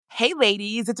Hey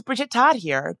ladies, it's Bridget Todd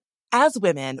here. As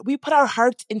women, we put our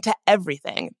hearts into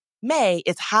everything. May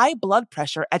is High Blood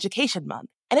Pressure Education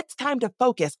Month, and it's time to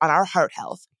focus on our heart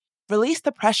health. Release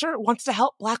the Pressure wants to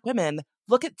help Black women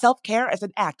look at self-care as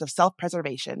an act of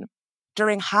self-preservation.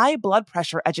 During High Blood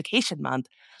Pressure Education Month,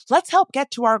 let's help get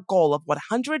to our goal of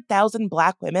 100,000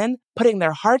 Black women putting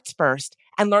their hearts first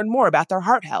and learn more about their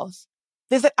heart health.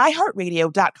 Visit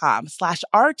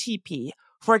iHeartRadio.com/RTP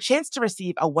for a chance to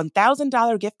receive a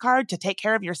 $1,000 gift card to take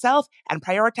care of yourself and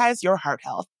prioritize your heart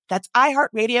health. That's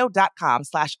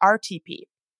iHeartRadio.com/RTP.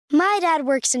 My dad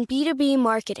works in B2B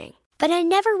marketing, but I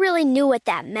never really knew what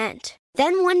that meant.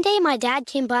 Then one day my dad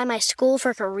came by my school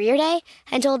for career day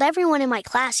and told everyone in my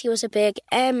class he was a big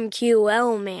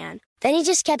MQL man. Then he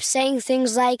just kept saying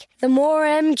things like, the more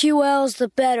MQLs, the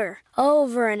better,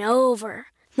 over and over.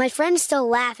 My friends still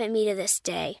laugh at me to this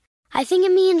day. I think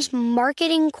it means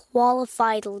marketing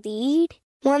qualified lead.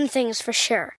 One thing's for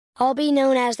sure. I'll be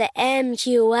known as the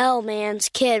MQL man's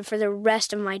kid for the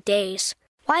rest of my days.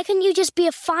 Why couldn't you just be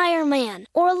a fireman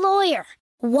or a lawyer?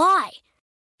 Why?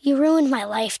 You ruined my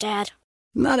life, Dad.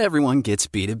 Not everyone gets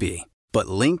B2B, but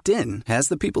LinkedIn has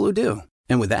the people who do.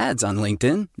 And with ads on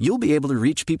LinkedIn, you'll be able to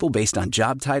reach people based on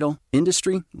job title,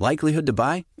 industry, likelihood to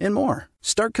buy, and more.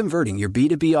 Start converting your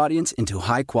B2B audience into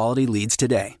high-quality leads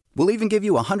today. We'll even give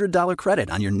you a $100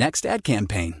 credit on your next ad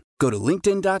campaign. Go to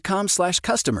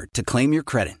linkedin.com/customer to claim your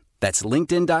credit. That's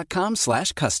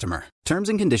linkedin.com/customer. Terms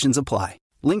and conditions apply.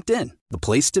 LinkedIn, the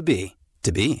place to be,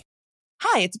 to be.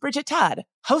 Hi, it's Bridget Todd,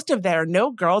 host of There Are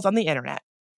No Girls on the Internet.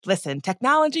 Listen,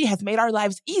 technology has made our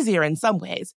lives easier in some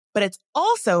ways, but it's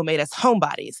also made us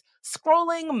homebodies,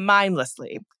 scrolling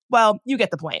mindlessly. Well, you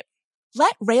get the point.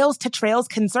 Let Rails to Trails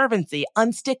Conservancy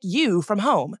unstick you from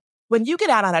home. When you get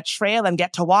out on a trail and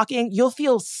get to walking, you'll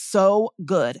feel so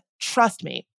good. Trust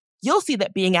me. You'll see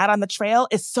that being out on the trail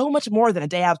is so much more than a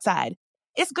day outside.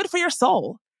 It's good for your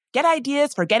soul. Get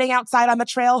ideas for getting outside on the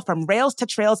trail from Rails to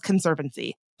Trails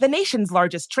Conservancy, the nation's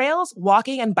largest trails,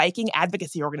 walking, and biking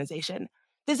advocacy organization.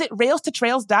 Visit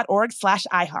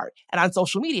railstotrails.org/iHeart and on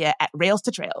social media at Rails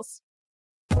to Trails.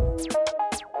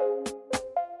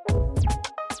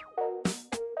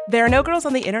 There Are No Girls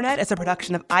on the Internet is a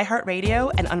production of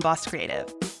iHeartRadio and Unbossed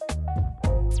Creative.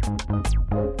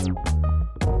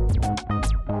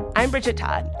 I'm Bridget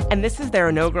Todd, and this is There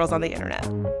Are No Girls on the Internet.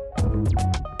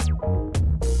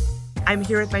 I'm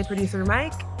here with my producer,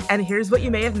 Mike, and here's what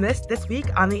you may have missed this week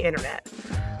on the internet.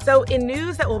 So in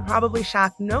news that will probably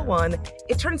shock no one,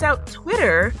 it turns out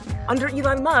Twitter, under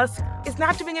Elon Musk, is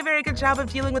not doing a very good job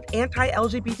of dealing with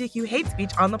anti-LGBTQ hate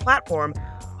speech on the platform.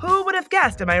 Who would have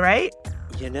guessed, am I right?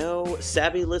 You know,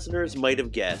 savvy listeners might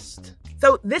have guessed.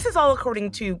 So this is all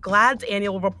according to GLAAD's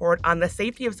annual report on the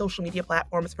safety of social media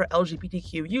platforms for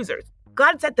LGBTQ users.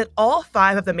 GLAAD said that all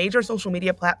 5 of the major social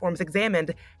media platforms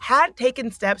examined had taken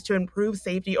steps to improve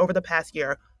safety over the past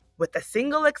year, with the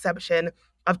single exception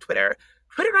of Twitter.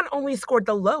 Twitter not only scored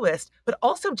the lowest, but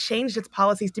also changed its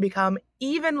policies to become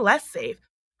even less safe.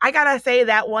 I gotta say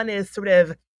that one is sort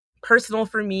of personal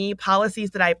for me.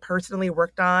 Policies that I personally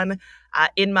worked on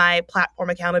in my platform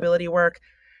accountability work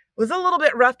was a little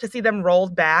bit rough to see them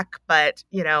rolled back, but,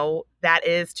 you know, that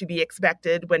is to be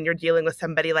expected when you're dealing with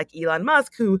somebody like Elon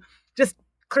Musk, who just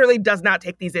clearly does not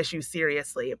take these issues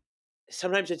seriously.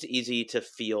 Sometimes it's easy to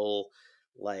feel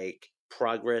like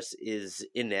progress is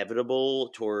inevitable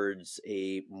towards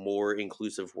a more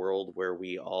inclusive world where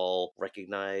we all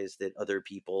recognize that other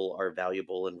people are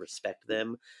valuable and respect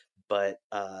them. But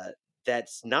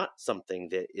that's not something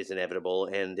that is inevitable,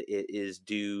 and it is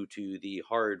due to the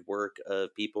hard work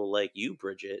of people like you,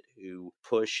 Bridget, who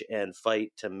push and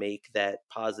fight to make that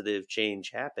positive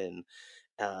change happen.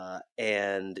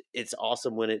 And it's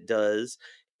awesome when it does.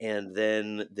 And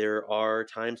then there are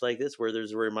times like this where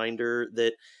there's a reminder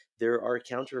that there are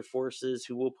counter forces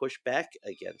who will push back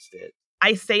against it.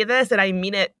 I say this, and I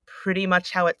mean it pretty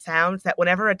much how it sounds, that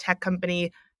whenever a tech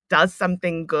company does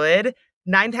something good,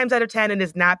 9 times out of 10, it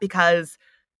is not because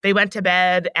they went to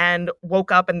bed and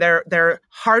woke up and their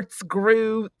hearts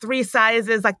grew 3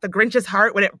 sizes like the Grinch's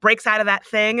heart when it breaks out of that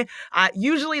thing.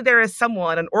 Usually there is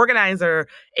someone, an organizer,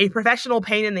 a professional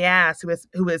pain in the ass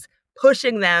who is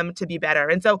pushing them to be better.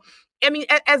 And so, I mean,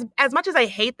 as much as I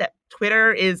hate that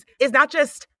Twitter is not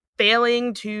just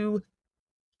failing to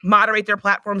moderate their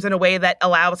platforms in a way that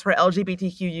allows for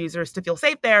LGBTQ users to feel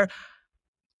safe there,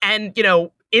 and, you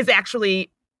know, is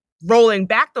actually rolling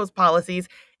back those policies,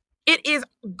 it is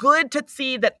good to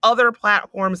see that other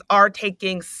platforms are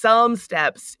taking some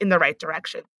steps in the right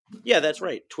direction. Yeah, that's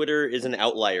right. Twitter is an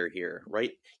outlier here,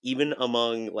 right? Even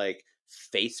among like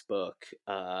Facebook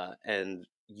and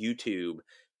YouTube,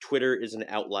 Twitter is an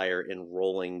outlier in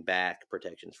rolling back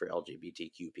protections for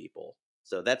LGBTQ people.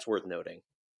 So that's worth noting.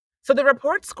 So the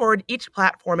report scored each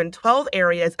platform in 12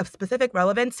 areas of specific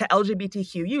relevance to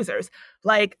LGBTQ users,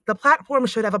 like the platform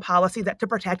should have a policy to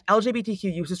protect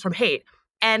LGBTQ users from hate,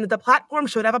 and the platform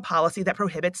should have a policy that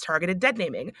prohibits targeted dead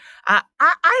naming.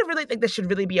 I really think this should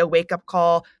really be a wake-up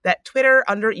call that Twitter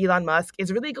under Elon Musk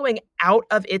is really going out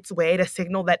of its way to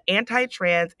signal that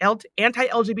anti-trans,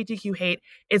 anti-LGBTQ hate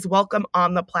is welcome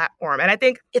on the platform. And I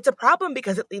think it's a problem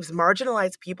because it leaves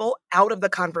marginalized people out of the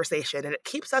conversation, and it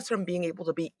keeps us from being able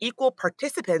to be equal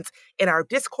participants in our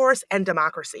discourse and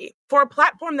democracy. For a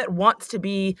platform that wants to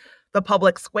be the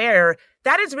public square,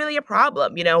 that is really a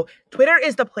problem. You know, Twitter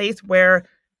is the place where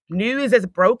news is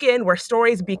broken, where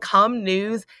stories become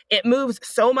news. It moves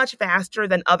so much faster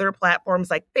than other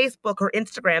platforms like Facebook or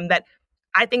Instagram that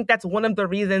I think that's one of the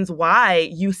reasons why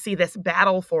you see this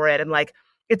battle for it. And like,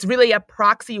 it's really a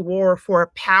proxy war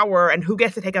for power and who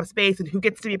gets to take up space and who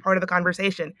gets to be part of the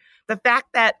conversation. The fact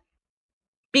that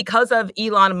because of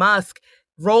Elon Musk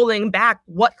rolling back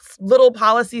what little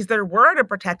policies there were to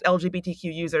protect LGBTQ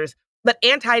users, that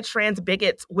anti-trans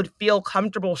bigots would feel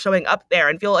comfortable showing up there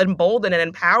and feel emboldened and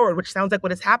empowered, which sounds like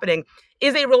what is happening,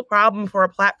 is a real problem for a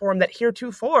platform that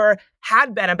heretofore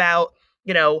had been about,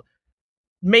 you know,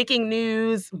 making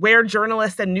news where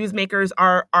journalists and newsmakers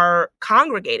are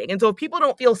congregating. And so if people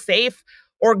don't feel safe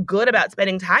or good about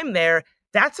spending time there,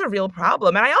 that's a real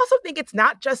problem. And I also think it's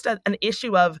not just an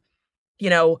issue of, you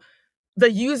know, the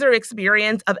user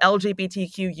experience of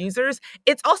LGBTQ users.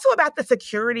 It's also about the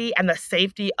security and the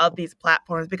safety of these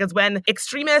platforms, because when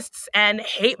extremists and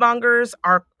hate mongers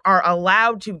are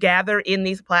allowed to gather in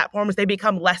these platforms, they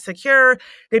become less secure,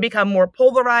 they become more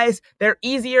polarized, they're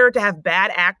easier to have bad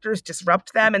actors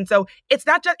disrupt them. And so it's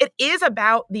not just, it is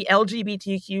about the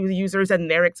LGBTQ users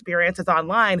and their experiences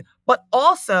online, but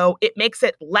also it makes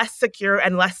it less secure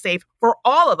and less safe for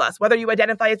all of us, whether you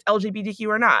identify as LGBTQ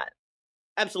or not.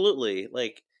 Absolutely.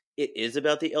 Like, it is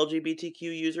about the LGBTQ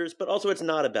users, but also it's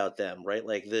not about them, right?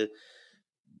 Like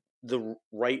the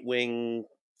right-wing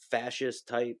fascist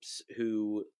types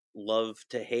who love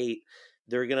to hate,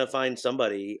 they're going to find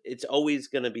somebody. It's always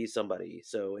going to be somebody.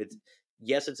 So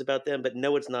yes, it's about them, but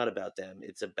no, it's not about them.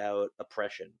 It's about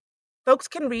oppression. Folks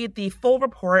can read the full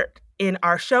report in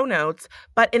our show notes,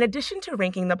 but in addition to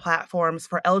ranking the platforms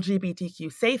for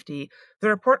LGBTQ safety, the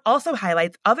report also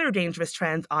highlights other dangerous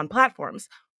trends on platforms.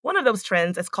 One of those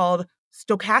trends is called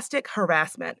stochastic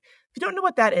harassment. If you don't know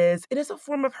what that is, it is a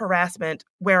form of harassment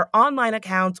where online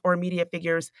accounts or media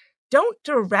figures don't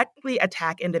directly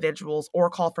attack individuals or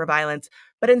call for violence,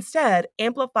 but instead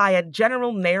amplify a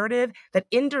general narrative that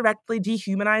indirectly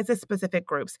dehumanizes specific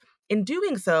groups. In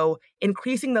doing so,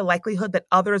 increasing the likelihood that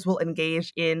others will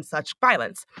engage in such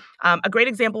violence. A great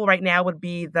example right now would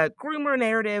be the groomer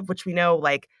narrative, which we know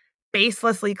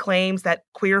baselessly claims that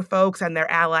queer folks and their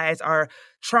allies are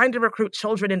trying to recruit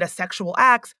children into sexual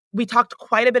acts. We talked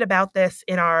quite a bit about this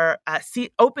in our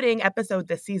opening episode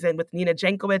this season with Nina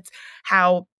Jankowicz,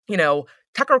 how, you know,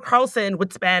 Tucker Carlson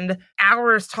would spend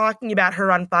hours talking about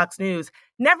her on Fox News,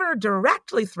 never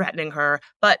directly threatening her,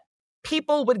 but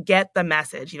people would get the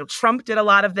message. You know, Trump did a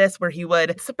lot of this where he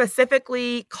would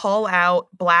specifically call out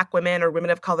Black women or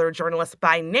women of color journalists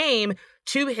by name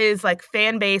to his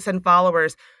fan base and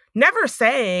followers, never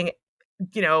saying,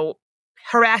 you know,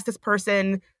 harass this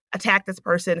person, attack this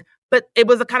person. But it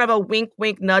was a kind of a wink,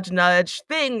 wink, nudge, nudge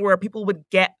thing where people would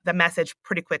get the message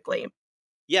pretty quickly.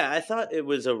 Yeah, I thought it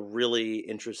was a really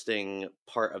interesting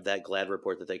part of that GLAAD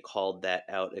report that they called that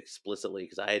out explicitly,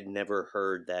 because I had never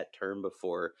heard that term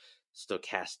before,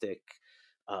 stochastic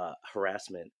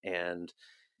harassment. And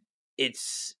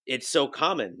it's so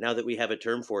common now that we have a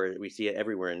term for it. We see it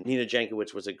everywhere. And Nina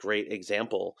Jankowicz was a great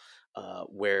example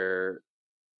where,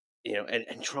 you know,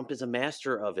 and Trump is a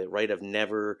master of it, right? Of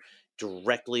never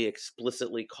directly,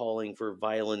 explicitly calling for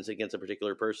violence against a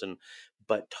particular person,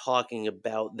 but talking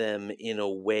about them in a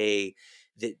way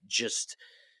that just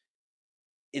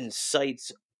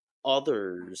incites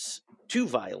others to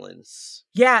violence.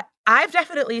 Yeah, I've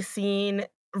definitely seen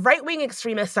right-wing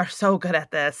extremists are so good at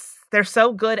this. They're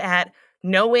so good at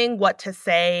knowing what to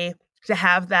say to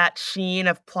have that sheen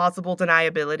of plausible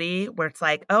deniability where it's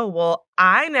like, oh, well,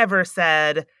 I never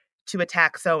said to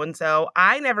attack so-and-so.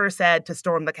 I never said to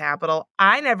storm the Capitol.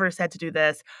 I never said to do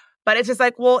this. But it's just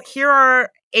like, well, here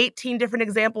are 18 different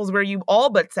examples where you all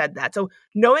but said that. So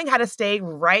knowing how to stay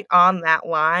right on that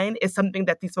line is something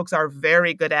that these folks are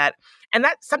very good at. And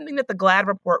that's something that the GLAAD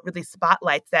report really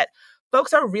spotlights, that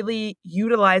folks are really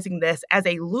utilizing this as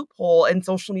a loophole in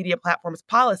social media platforms'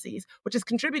 policies, which is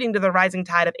contributing to the rising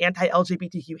tide of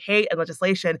anti-LGBTQ hate and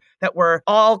legislation that we're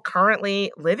all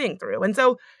currently living through. And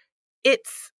so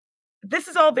this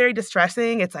is all very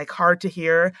distressing. It's like hard to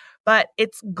hear, but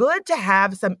it's good to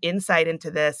have some insight into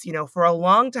this. For a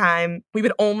long time, we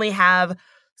would only have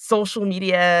social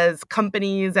media's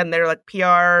companies and their like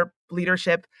PR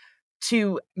leadership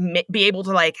to be able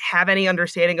to like have any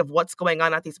understanding of what's going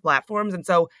on at these platforms. And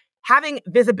so having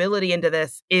visibility into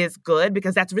this is good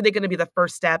because that's really going to be the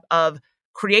first step of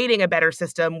creating a better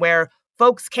system where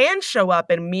folks can show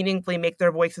up and meaningfully make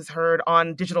their voices heard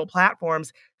on digital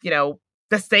platforms,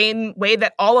 the same way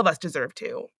that all of us deserve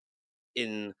to.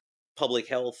 In public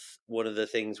health, one of the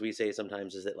things we say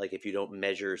sometimes is that like if you don't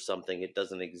measure something, it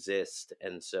doesn't exist.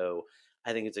 And so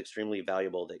I think it's extremely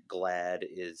valuable that GLAAD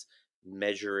is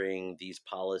measuring these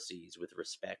policies with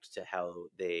respect to how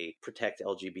they protect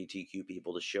LGBTQ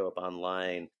people to show up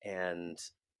online and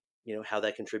how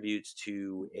that contributes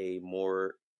to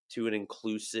an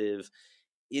inclusive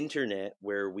internet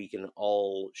where we can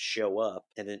all show up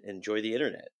and enjoy the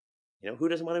internet. Who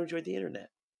doesn't want to enjoy the internet?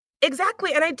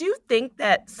 Exactly. And I do think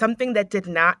that something that did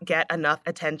not get enough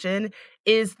attention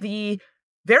is the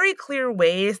very clear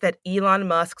ways that Elon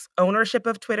Musk's ownership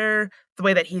of Twitter, the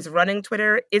way that he's running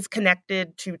Twitter, is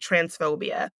connected to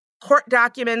transphobia. Court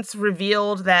documents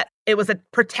revealed that it was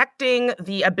protecting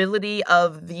the ability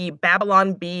of the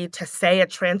Babylon Bee to say a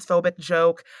transphobic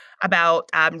joke about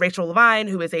Rachel Levine,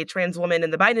 who is a trans woman in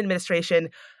the Biden administration.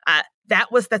 That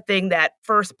was the thing that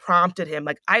first prompted him,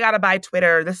 like, I gotta buy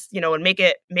Twitter, and make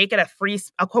it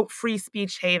a quote free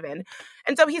speech haven.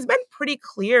 And so he's been pretty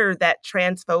clear that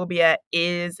transphobia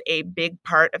is a big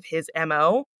part of his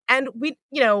MO. And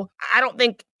I don't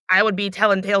think I would be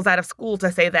telling tales out of school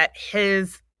to say that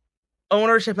his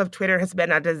ownership of Twitter has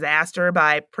been a disaster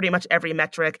by pretty much every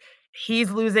metric. He's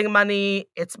losing money.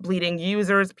 It's bleeding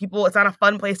users. It's not a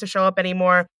fun place to show up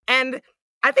anymore. And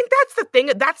I think that's the thing.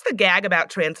 That's the gag about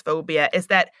transphobia is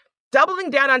that doubling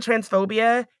down on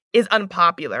transphobia is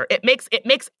unpopular. It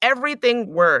makes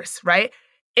everything worse, right?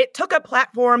 It took a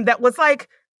platform that was like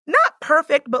not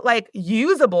perfect, but like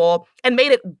usable and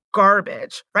made it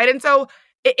garbage, right? And so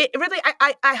it really,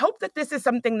 I hope that this is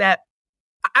something that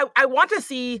I want to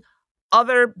see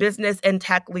other business and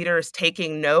tech leaders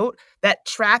taking note that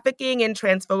trafficking in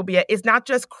transphobia is not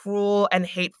just cruel and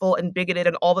hateful and bigoted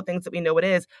and all the things that we know it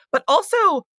is, but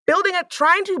also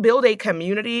trying to build a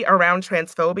community around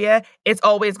transphobia is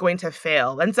always going to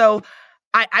fail. And so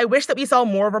I wish that we saw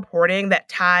more reporting that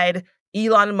tied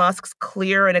Elon Musk's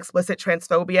clear and explicit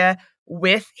transphobia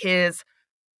with his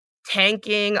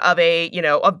tanking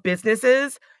of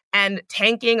businesses and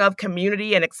tanking of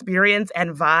community and experience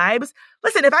and vibes.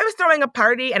 Listen, if I was throwing a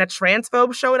party and a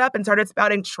transphobe showed up and started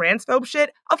spouting transphobe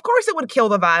shit, of course it would kill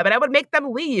the vibe and I would make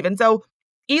them leave. And so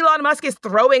Elon Musk is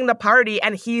throwing the party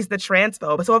and he's the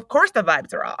transphobe. So of course the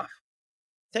vibes are off.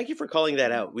 Thank you for calling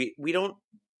that out. We don't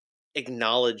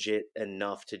acknowledge it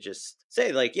enough to just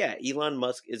say like, yeah, Elon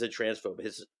Musk is a transphobe.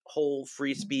 His whole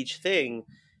free speech thing,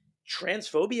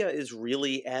 transphobia is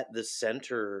really at the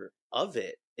center of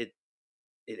it.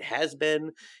 It has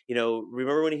been,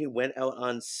 remember when he went out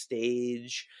on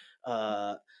stage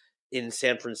in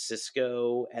San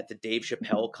Francisco at the Dave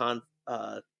Chappelle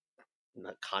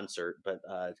not concert, but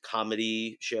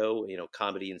comedy show,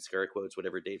 comedy in scare quotes,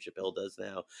 whatever Dave Chappelle does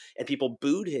now. And people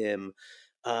booed him.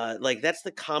 That's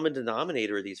the common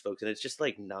denominator of these folks. And it's just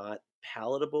like not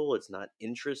palatable. It's not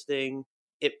interesting.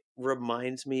 It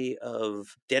reminds me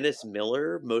of Dennis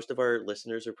Miller. Most of our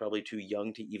listeners are probably too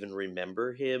young to even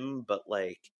remember him, but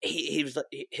like he was,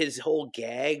 his whole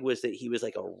gag was that he was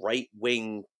like a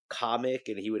right-wing comic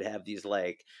and he would have these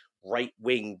like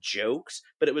right-wing jokes,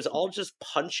 but it was all just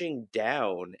punching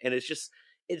down, and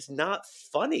it's not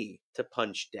funny to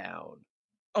punch down.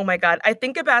 Oh my God. I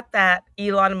think about that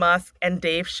Elon Musk and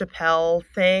Dave Chappelle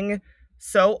thing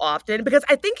so often because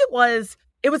I think it was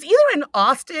either in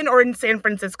Austin or in San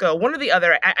Francisco, one or the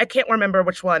other. I can't remember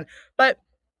which one, but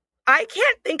I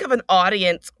can't think of an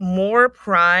audience more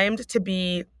primed to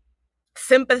be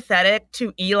sympathetic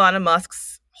to Elon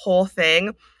Musk's whole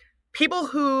thing. People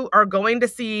who are going to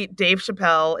see Dave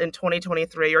Chappelle in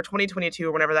 2023 or 2022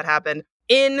 or whenever that happened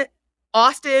in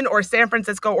Austin or San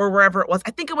Francisco or wherever it was.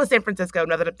 I think it was San Francisco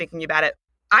now that I'm thinking about it.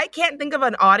 I can't think of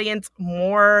an audience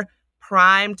more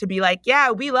primed to be like,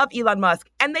 yeah, we love Elon Musk.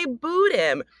 And they booed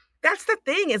him. That's the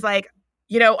thing is like,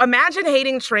 imagine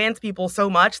hating trans people so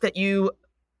much that you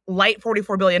light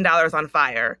 $44 billion on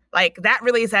fire. Like that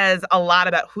really says a lot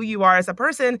about who you are as a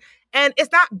person. And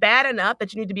it's not bad enough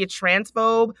that you need to be a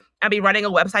transphobe and be running a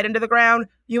website into the ground,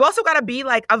 you also gotta be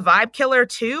like a vibe killer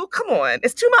too? Come on,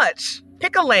 it's too much.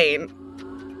 Pick a lane.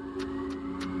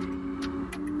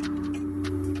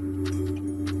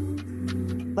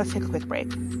 Let's take a quick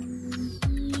break.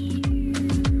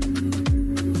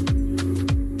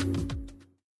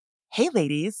 Hey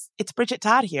ladies, it's Bridget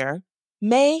Todd here.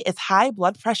 May is High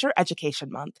Blood Pressure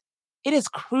Education Month. It is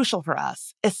crucial for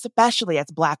us, especially as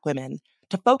Black women,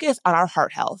 to focus on our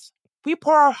heart health. We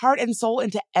pour our heart and soul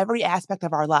into every aspect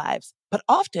of our lives, but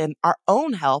often our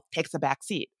own health takes a back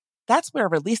seat. That's where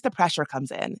Release the Pressure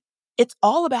comes in. It's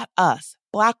all about us,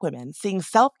 Black women, seeing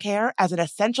self-care as an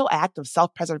essential act of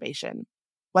self-preservation.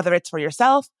 Whether it's for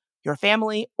yourself, your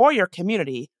family, or your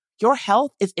community, your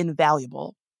health is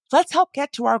invaluable. Let's help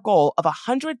get to our goal of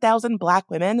 100,000 Black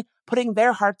women putting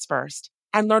their hearts first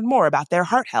and learn more about their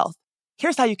heart health.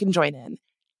 Here's how you can join in.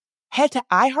 Head to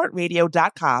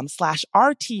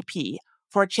iHeartRadio.com/RTP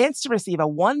for a chance to receive a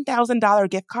 $1,000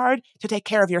 gift card to take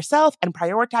care of yourself and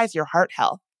prioritize your heart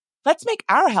health. Let's make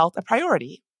our health a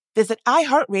priority. Visit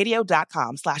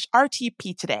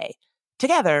iHeartRadio.com/RTP today.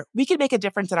 Together, we can make a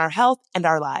difference in our health and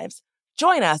our lives.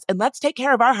 Join us and let's take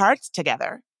care of our hearts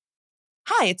together.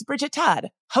 Hi, it's Bridget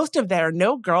Todd, host of There Are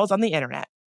No Girls on the Internet.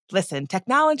 Listen,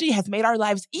 technology has made our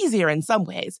lives easier in some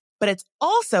ways, but it's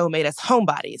also made us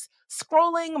homebodies,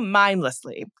 scrolling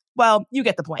mindlessly. Well, you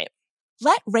get the point.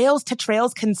 Let Rails to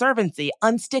Trails Conservancy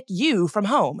unstick you from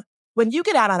home. When you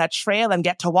get out on a trail and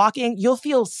get to walking, you'll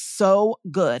feel so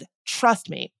good. Trust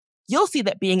me. You'll see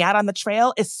that being out on the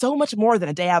trail is so much more than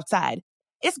a day outside.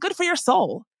 It's good for your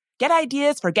soul. Get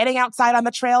ideas for getting outside on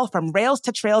the trail from Rails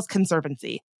to Trails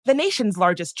Conservancy, the nation's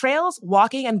largest trails,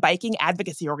 walking, and biking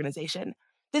advocacy organization.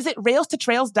 Visit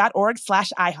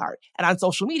railstotrails.org/iHeart and on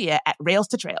social media at Rails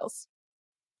to Trails.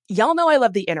 Y'all know I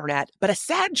love the internet, but a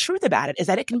sad truth about it is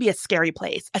that it can be a scary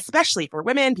place, especially for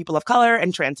women, people of color,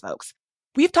 and trans folks.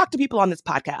 We've talked to people on this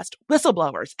podcast,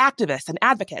 whistleblowers, activists, and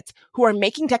advocates who are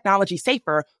making technology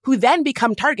safer, who then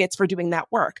become targets for doing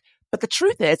that work. But the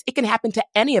truth is, it can happen to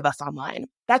any of us online.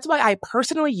 That's why I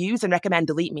personally use and recommend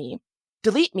Delete Me.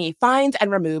 Delete Me finds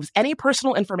and removes any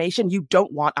personal information you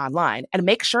don't want online and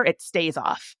makes sure it stays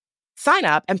off. Sign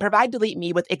up and provide Delete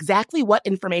Me with exactly what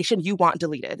information you want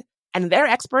deleted, and their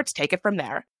experts take it from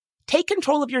there. Take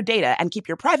control of your data and keep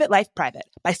your private life private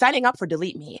by signing up for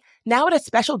Delete Me, now at a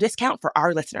special discount for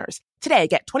our listeners. Today,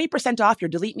 get 20% off your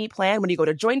Delete Me plan when you go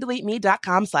to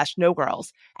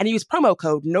joindeleteme.com/nogirls and use promo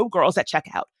code NOGIRLS at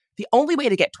checkout. The only way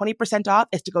to get 20% off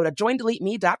is to go to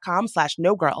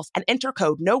joindeleteme.com/nogirls and enter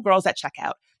code NOGIRLS at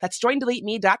checkout. That's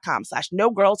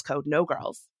joindeleteme.com/nogirls, code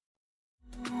NOGIRLS.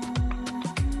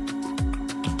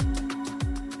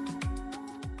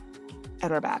 And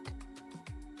we're back.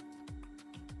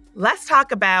 Let's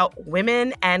talk about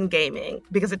women and gaming,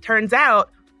 because it turns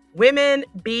out women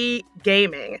be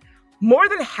gaming. More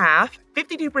than half,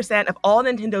 52% of all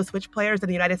Nintendo Switch players in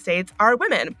the United States are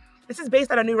women. This is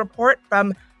based on a new report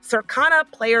from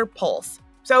Circana Player Pulse.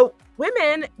 So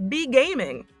women be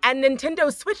gaming, and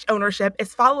Nintendo Switch ownership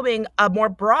is following a more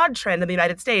broad trend in the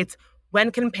United States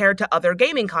when compared to other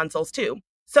gaming consoles too.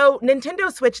 So Nintendo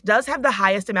Switch does have the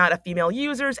highest amount of female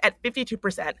users at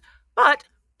 52%, but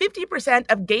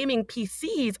 50% of gaming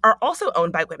PCs are also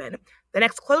owned by women. The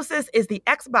next closest is the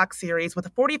Xbox Series,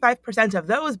 with 45% of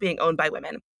those being owned by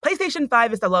women. PlayStation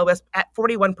 5 is the lowest at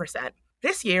 41%.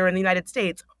 This year in the United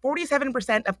States,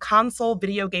 47% of console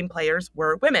video game players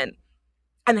were women.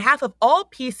 And half of all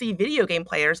PC video game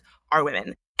players are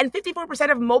women. And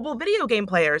 54% of mobile video game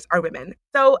players are women.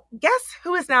 So guess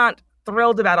who is not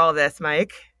thrilled about all this,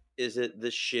 Mike? Is it the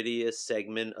shittiest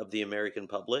segment of the American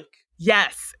public?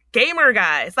 Yes, gamer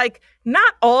guys. Like,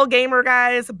 not all gamer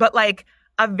guys, but like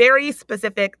a very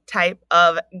specific type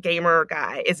of gamer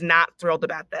guy is not thrilled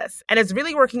about this and is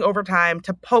really working overtime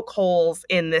to poke holes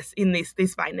in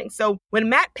these findings. So when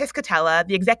Matt Piscatella,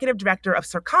 the executive director of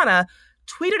Circana,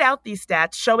 tweeted out these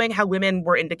stats showing how women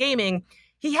were into gaming,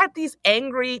 he had these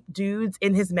angry dudes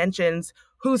in his mentions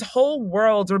whose whole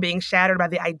worlds were being shattered by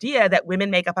the idea that women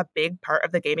make up a big part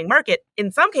of the gaming market,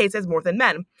 in some cases more than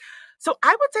men. So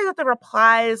I would say that the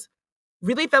replies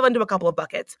really fell into a couple of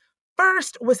buckets.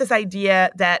 First was this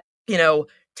idea that,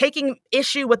 taking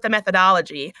issue with the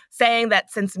methodology, saying that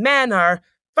since men are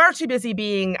far too busy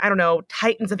being,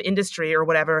 titans of industry or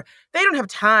whatever, they don't have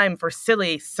time for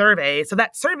silly surveys. So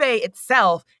that survey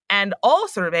itself and all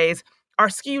surveys are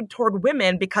skewed toward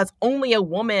women because only a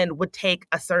woman would take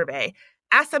a survey.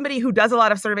 As somebody who does a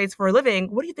lot of surveys for a living,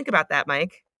 what do you think about that,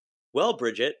 Mike? Well,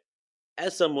 Bridget,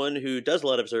 as someone who does a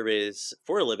lot of surveys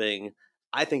for a living,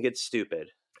 I think it's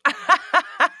stupid.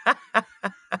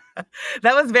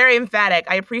 That was very emphatic.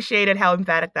 I appreciated how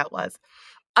emphatic that was.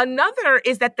 Another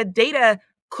is that the data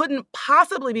couldn't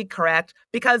possibly be correct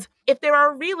because if there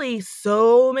are really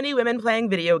so many women playing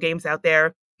video games out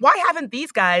there, why haven't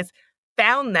these guys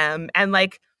found them and,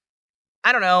 like,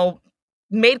 I don't know,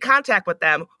 made contact with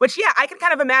them? Which, yeah, I can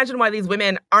kind of imagine why these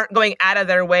women aren't going out of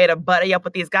their way to buddy up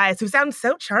with these guys who sound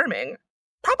so charming.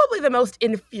 Probably the most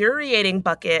infuriating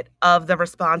bucket of the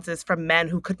responses from men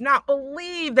who could not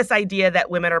believe this idea that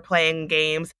women are playing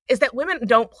games is that women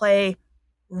don't play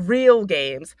real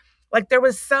games. Like, there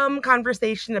was some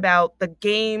conversation about the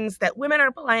games that women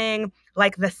are playing,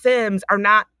 like The Sims, are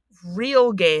not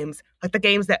real games, like the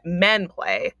games that men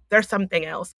play. They're something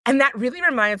else. And that really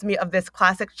reminds me of this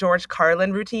classic George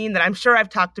Carlin routine that I'm sure I've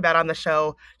talked about on the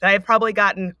show, that I've probably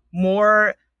gotten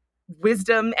more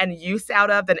wisdom and use out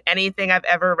of than anything I've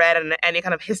ever read in any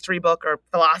kind of history book or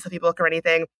philosophy book or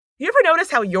anything. You ever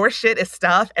notice how your shit is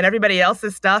stuff and everybody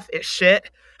else's stuff is shit?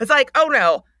 It's like, oh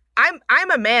no, I'm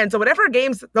a man, so whatever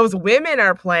games those women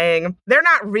are playing, they're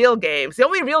not real games. The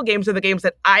only real games are the games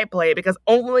that I play, because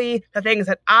only the things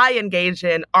that I engage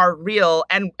in are real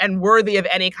and worthy of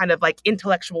any kind of, like,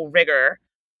 intellectual rigor.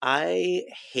 I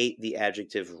hate the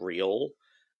adjective real.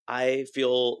 I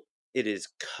feel it is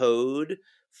code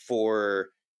for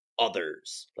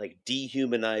others, like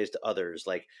dehumanized others,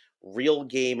 like real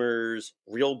gamers,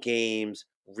 real games,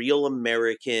 real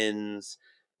Americans,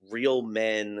 real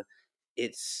men.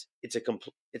 It's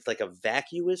like a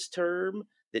vacuous term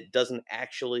that doesn't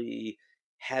actually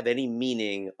have any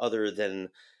meaning other than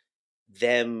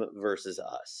them versus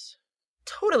us.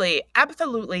 Totally,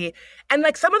 absolutely. And,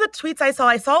 like, some of the tweets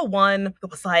I saw one that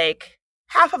was like,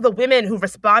 half of the women who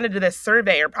responded to this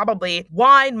survey are probably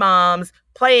wine moms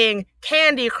playing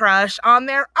Candy Crush on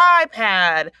their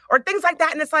iPad or things like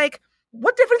that. And it's like,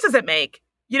 what difference does it make?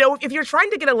 You know, if you're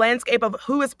trying to get a landscape of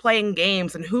who is playing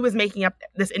games and who is making up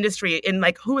this industry and,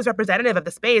 like, who is representative of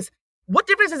the space, what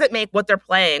difference does it make what they're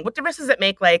playing? What difference does it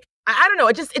make? Like, I don't know.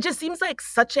 It just seems like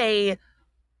such a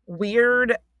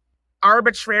weird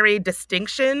arbitrary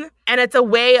distinction. And it's a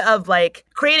way of, like,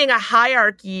 creating a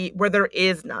hierarchy where there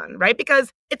is none, right?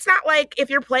 Because it's not like if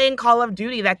you're playing Call of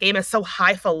Duty, that game is so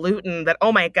highfalutin that,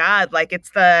 oh my God, like, it's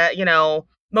the,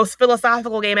 most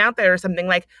philosophical game out there or something.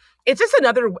 Like, it's just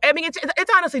another, I mean,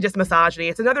 it's honestly just misogyny.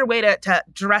 It's another way to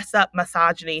dress up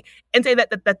misogyny and say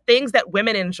that the things that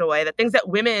women enjoy, the things that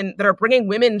are bringing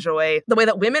women joy, the way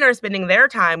that women are spending their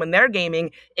time when they're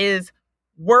gaming is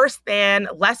worse than,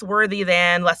 less worthy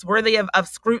of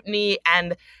scrutiny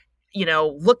and,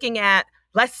 looking at,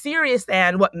 less serious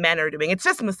than what men are doing. It's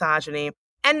just misogyny.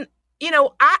 And,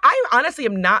 I honestly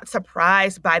am not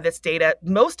surprised by this data.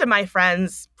 Most of my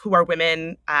friends who are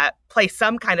women play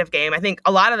some kind of game. I think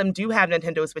a lot of them do have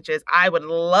Nintendo Switches. I would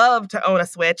love to own a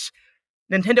Switch.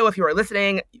 Nintendo, if you are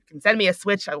listening, you can send me a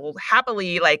Switch. I will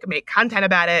happily, like, make content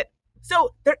about it.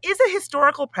 So there is a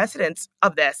historical precedence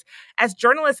of this, as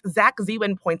journalist Zach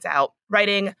Zewin points out,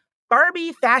 writing,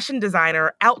 Barbie fashion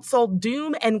designer outsold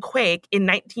Doom and Quake in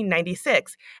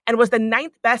 1996 and was the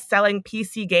 9th best-selling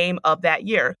PC game of that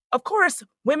year. Of course,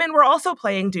 women were also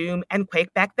playing Doom and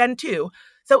Quake back then too.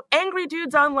 So angry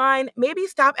dudes online, maybe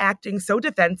stop acting so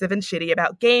defensive and shitty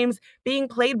about games being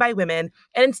played by women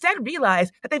and instead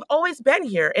realize that they've always been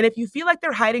here. And if you feel like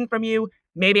they're hiding from you,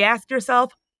 maybe ask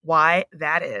yourself why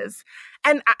that is.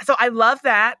 And so I love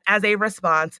that as a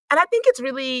response. And I think it's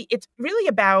really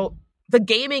about the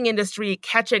gaming industry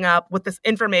catching up with this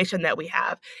information that we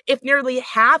have. If nearly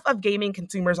half of gaming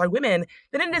consumers are women,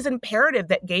 then it is imperative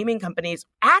that gaming companies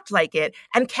act like it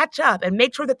and catch up and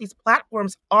make sure that these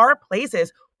platforms are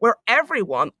places where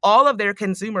everyone, all of their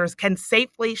consumers, can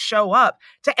safely show up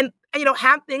to and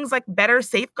have things like better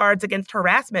safeguards against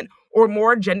harassment or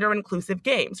more gender inclusive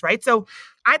games, right? So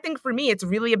I think for me, it's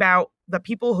really about the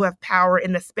people who have power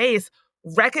in the space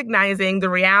recognizing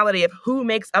the reality of who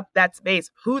makes up that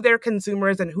space, who their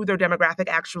consumers and who their demographic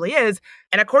actually is.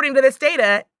 And according to this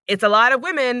data, it's a lot of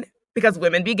women, because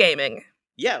women be gaming.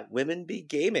 Yeah, women be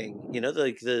gaming.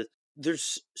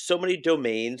 There's so many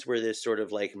domains where this sort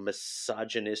of, like,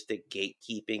 misogynistic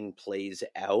gatekeeping plays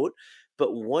out.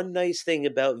 But one nice thing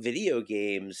about video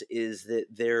games is that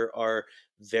there are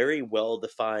very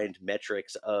well-defined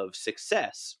metrics of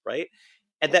success, right?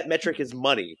 And that metric is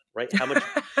money, right?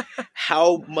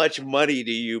 How much money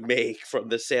do you make from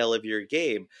the sale of your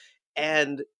game?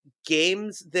 And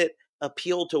games that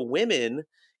appeal to women,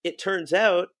 it turns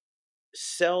out,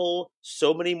 sell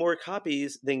so many more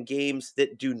copies than games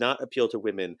that do not appeal to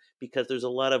women, because there's a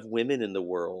lot of women in the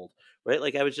world, right?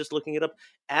 Like, I was just looking it up.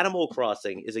 Animal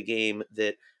Crossing is a game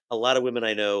that a lot of women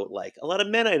I know like, a lot of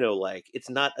men I know like. It's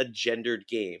not a gendered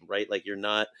game, right? Like, you're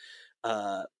not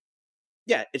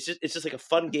Yeah, it's just like a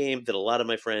fun game that a lot of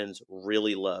my friends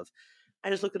really love. I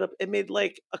just looked it up. It made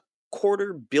like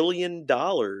 $250 million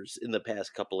in the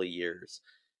past couple of years.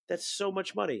 That's so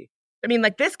much money. I mean,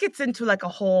 like, this gets into like this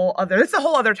is a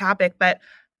whole other topic, but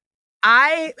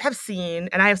I have seen,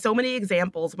 and I have so many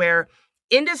examples where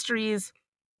industries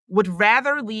would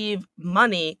rather leave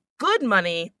money, good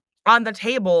money, on the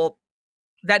table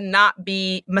than not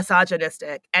be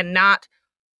misogynistic and not,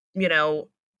 you know,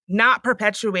 not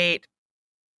perpetuate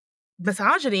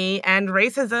misogyny and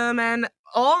racism and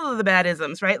all of the bad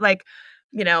isms, right? Like,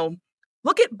 you know,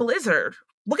 look at Blizzard.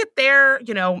 Look at their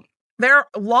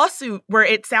lawsuit where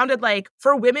it sounded like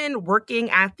for women working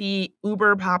at the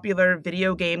uber popular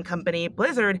video game company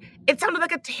Blizzard, it sounded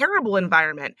like a terrible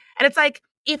environment. And it's like,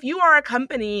 if you are a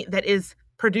company that is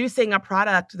producing a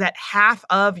product that half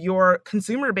of your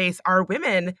consumer base are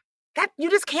women, that you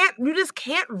just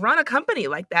can't run a company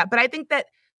like that. But I think that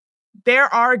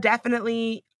there are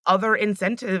definitely other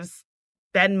incentives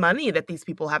than money that these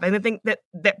people have. And I think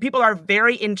that people are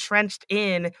very entrenched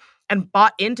in and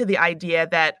bought into the idea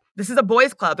that this is a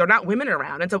boys' club. There are not women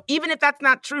around. And so even if that's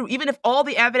not true, even if all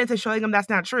the evidence is showing them that's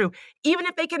not true, even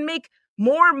if they can make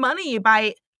more money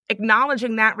by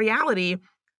acknowledging that reality,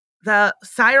 the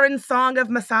siren song of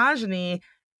misogyny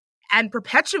and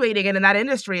perpetuating it in that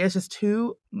industry is just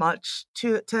too much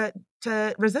to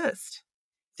resist.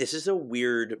 This is a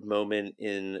weird moment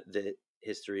in the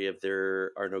history of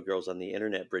There Are No Girls on the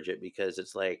Internet, Bridget, because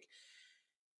it's like,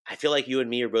 I feel like you and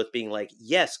me are both being like,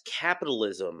 yes,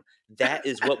 capitalism, that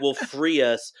is what will free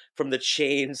us from the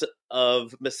chains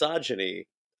of misogyny.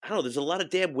 I don't know, there's a lot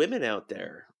of damn women out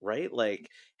there, right? Like,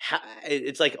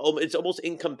 it's like, it's almost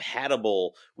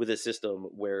incompatible with a system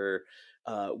where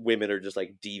women are just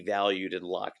like devalued and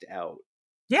locked out.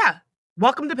 Yeah.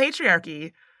 Welcome to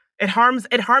patriarchy. It harms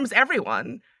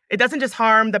everyone. It doesn't just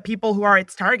harm the people who are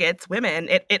its targets, women.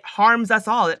 It harms us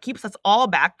all. It keeps us all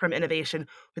back from innovation.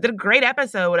 We did a great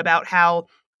episode about how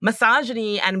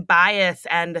misogyny and bias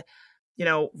and,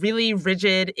 really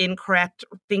rigid, incorrect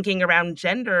thinking around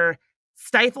gender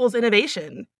stifles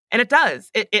innovation. And it does.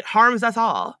 It harms us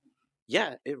all.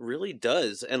 Yeah, it really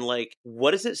does. And like,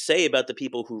 what does it say about the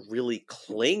people who really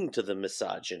cling to the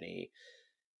misogyny,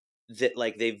 that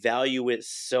like they value it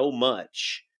so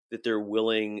much that they're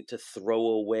willing to throw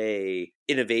away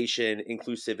innovation,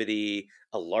 inclusivity,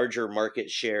 a larger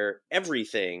market share,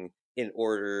 everything in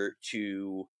order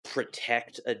to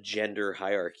protect a gender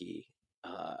hierarchy?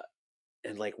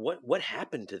 And like, what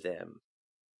happened to them?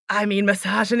 I mean,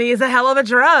 misogyny is a hell of a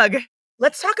drug.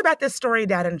 Let's talk about this story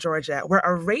down in Georgia where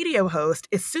a radio host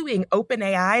is suing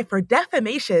OpenAI for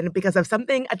defamation because of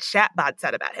something a chatbot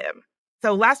said about him.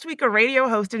 So last week, a radio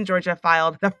host in Georgia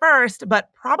filed the first, but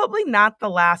probably not the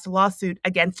last lawsuit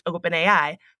against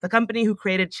OpenAI, the company who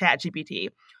created ChatGPT,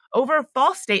 over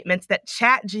false statements that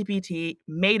ChatGPT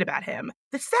made about him.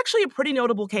 This is actually a pretty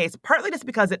notable case, partly just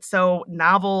because it's so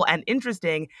novel and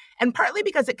interesting, and partly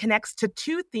because it connects to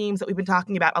two themes that we've been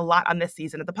talking about a lot on this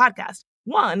season of the podcast.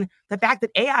 One, the fact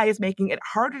that AI is making it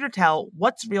harder to tell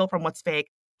what's real from what's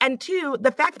fake. And two,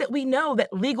 the fact that we know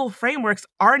that legal frameworks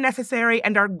are necessary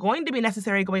and are going to be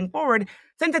necessary going forward,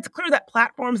 since it's clear that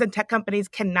platforms and tech companies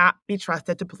cannot be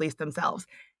trusted to police themselves.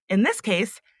 In this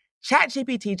case,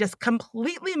 ChatGPT just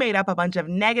completely made up a bunch of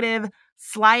negative,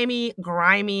 slimy,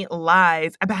 grimy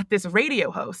lies about this radio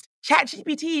host.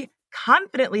 ChatGPT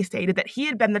confidently stated that he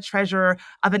had been the treasurer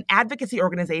of an advocacy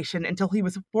organization until he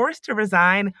was forced to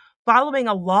resign following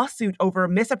a lawsuit over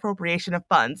misappropriation of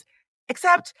funds.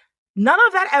 Except none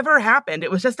of that ever happened.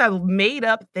 It was just a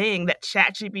made-up thing that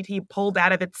ChatGPT pulled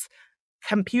out of its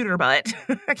computer butt,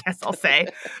 I guess I'll say.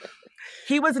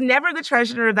 He was never the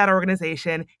treasurer of that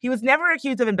organization. He was never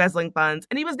accused of embezzling funds,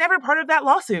 and he was never part of that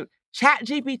lawsuit.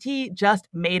 ChatGPT just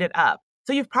made it up.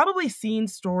 So you've probably seen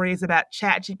stories about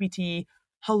ChatGPT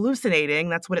hallucinating.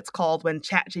 That's what it's called when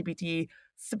ChatGPT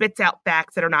spits out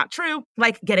facts that are not true,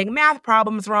 like getting math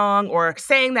problems wrong or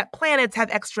saying that planets have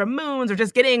extra moons or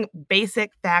just getting basic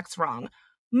facts wrong.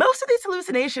 Most of these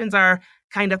hallucinations are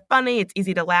kind of funny. It's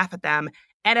easy to laugh at them.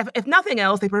 And if nothing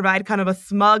else, they provide kind of a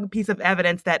smug piece of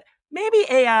evidence that maybe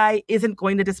AI isn't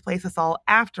going to displace us all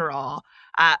after all.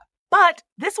 But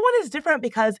this one is different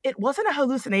because it wasn't a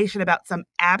hallucination about some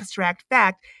abstract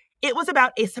fact. It was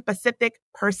about a specific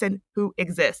person who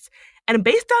exists. And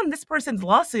based on this person's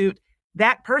lawsuit,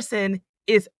 that person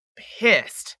is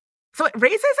pissed. So it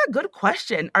raises a good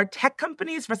question. Are tech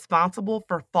companies responsible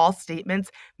for false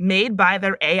statements made by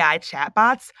their AI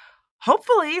chatbots?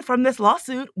 Hopefully, from this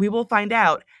lawsuit, we will find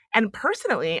out. And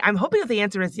personally, I'm hoping that the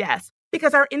answer is yes.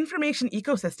 Because our information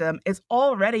ecosystem is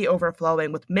already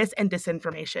overflowing with mis and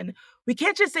disinformation. We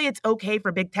can't just say it's okay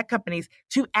for big tech companies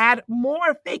to add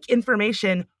more fake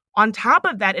information on top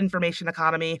of that information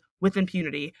economy with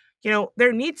impunity.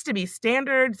 There needs to be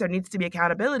standards, there needs to be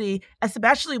accountability,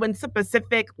 especially when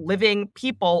specific living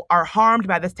people are harmed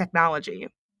by this technology.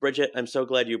 Bridget, I'm so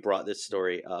glad you brought this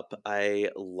story up. I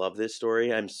love this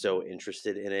story. I'm so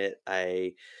interested in it.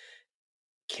 I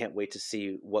can't wait to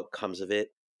see what comes of it.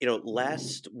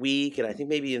 Last week, and I think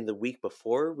maybe in the week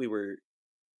before, we were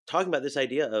talking about this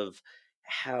idea of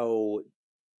how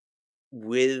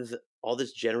with all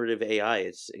this generative AI,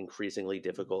 it's increasingly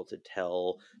difficult to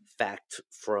tell fact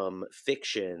from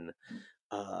fiction.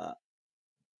 And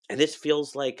this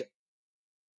feels like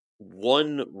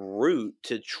one route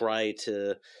to try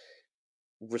to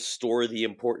restore the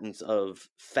importance of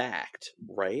fact,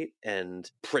 right? And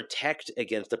protect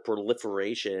against the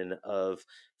proliferation of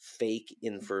fake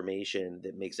information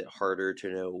that makes it harder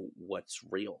to know what's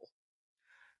real.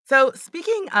 So,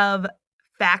 speaking of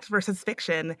fact versus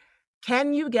fiction,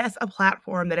 can you guess a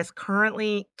platform that is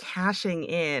currently cashing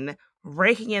in,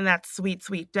 raking in that sweet,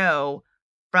 sweet dough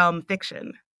from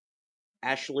fiction?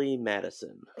 Ashley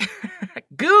Madison.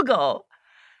 Google.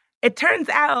 It turns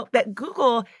out that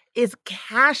Google is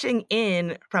cashing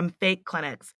in from fake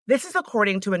clinics. This is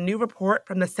according to a new report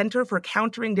from the Center for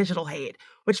Countering Digital Hate,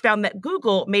 which found that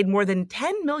Google made more than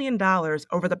 $10 million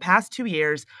over the past 2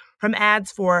 years from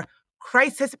ads for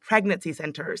crisis pregnancy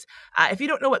centers. If you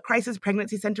don't know what crisis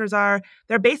pregnancy centers are,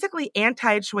 they're basically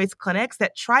anti-choice clinics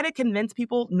that try to convince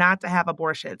people not to have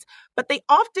abortions. But they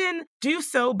often do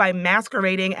so by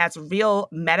masquerading as real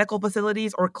medical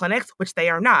facilities or clinics, which they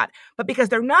are not. But because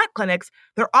they're not clinics,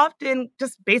 they're often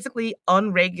just basically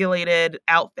unregulated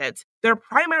outfits. Their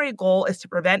primary goal is to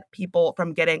prevent people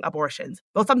from getting abortions.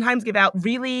 They'll sometimes give out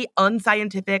really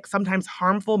unscientific, sometimes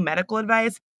harmful medical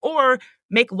advice, or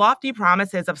make lofty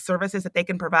promises of services that they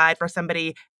can provide for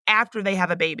somebody after they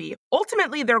have a baby.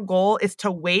 Ultimately, their goal is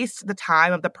to waste the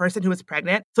time of the person who is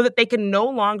pregnant so that they can no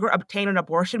longer obtain an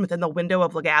abortion within the window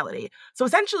of legality. So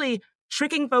essentially,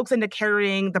 tricking folks into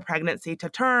carrying the pregnancy to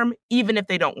term, even if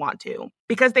they don't want to.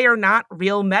 Because they are not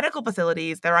real medical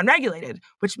facilities, they're unregulated,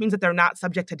 which means that they're not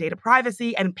subject to data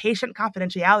privacy and patient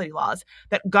confidentiality laws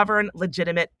that govern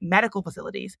legitimate medical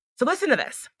facilities. So listen to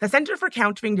this. The Center for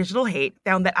Countering Digital Hate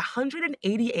found that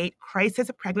 188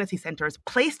 crisis pregnancy centers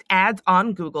placed ads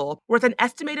on Google worth an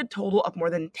estimated total of more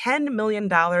than $10 million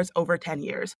over 10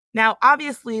 years. Now,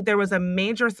 obviously, there was a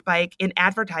major spike in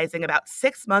advertising about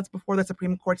 6 months before the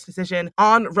Supreme Court's decision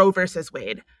on Roe versus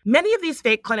Wade. Many of these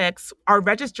fake clinics are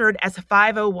registered as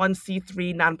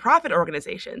 501c3 nonprofit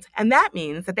organizations, and that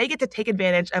means that they get to take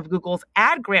advantage of Google's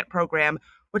ad grant program,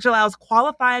 which allows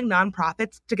qualifying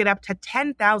nonprofits to get up to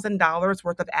 $10,000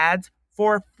 worth of ads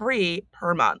for free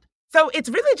per month. So it's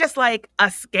really just like a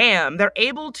scam. They're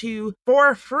able to,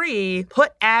 for free,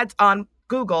 put ads on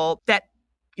Google that,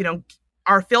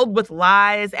 are filled with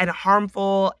lies and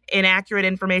harmful, inaccurate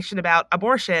information about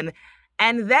abortion.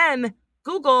 And then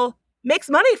Google makes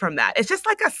money from that. It's just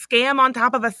like a scam on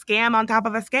top of a scam on top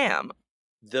of a scam.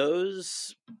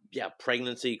 Those,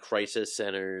 pregnancy crisis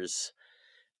centers,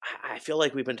 I feel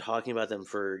like we've been talking about them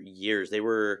for years. They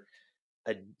were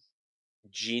a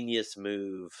genius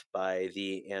move by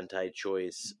the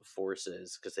anti-choice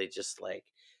forces because they just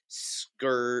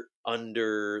skirt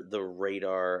under the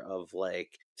radar of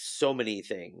so many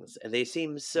things, and they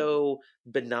seem so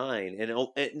benign and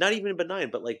not even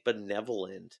benign, but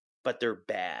benevolent, but they're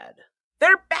bad.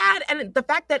 They're bad. And the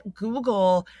fact that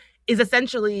Google is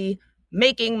essentially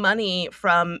making money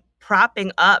from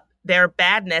propping up their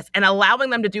badness and allowing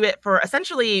them to do it for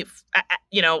essentially,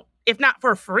 if not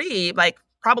for free,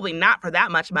 probably not for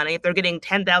that much money if they're getting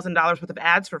 $10,000 worth of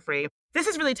ads for free. This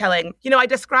is really telling. I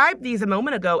described these a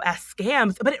moment ago as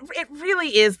scams, but it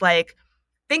really is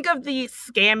think of the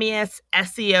scammiest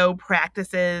SEO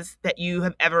practices that you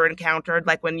have ever encountered,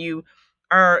 like when you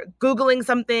are Googling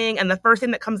something and the first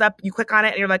thing that comes up, you click on it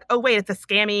and you're like, oh, wait, it's a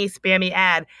spammy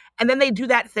ad. And then they do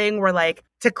that thing where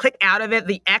to click out of it,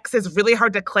 the X is really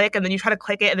hard to click, and then you try to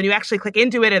click it and then you actually click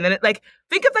into it. And then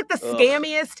think of the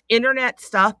scammiest internet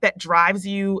stuff that drives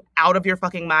you out of your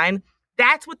fucking mind.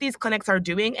 That's what these clinics are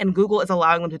doing, and Google is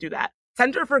allowing them to do that.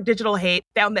 Center for Digital Hate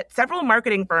found that several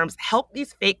marketing firms help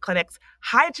these fake clinics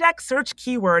hijack search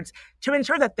keywords to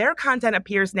ensure that their content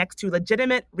appears next to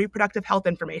legitimate reproductive health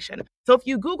information. So if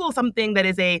you Google something that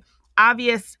is a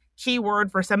obvious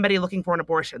keyword for somebody looking for an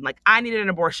abortion, like I needed an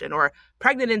abortion or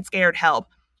pregnant and scared help,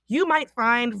 you might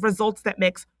find results that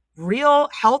mix real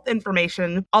health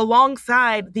information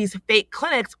alongside these fake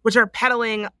clinics, which are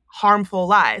peddling harmful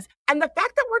lies. And the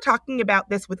fact that we're talking about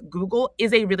this with Google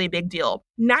is a really big deal.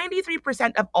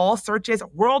 93% of all searches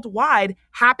worldwide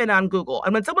happen on Google.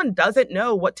 And when someone doesn't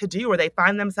know what to do or they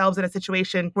find themselves in a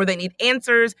situation where they need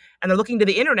answers and they're looking to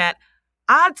the internet,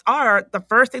 odds are the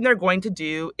first thing they're going to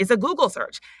do is a Google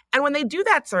search. And when they do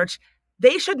that search,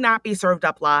 they should not be served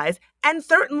up lies. And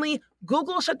certainly,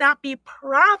 Google should not be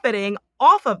profiting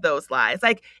off of those lies.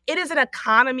 Like, it is an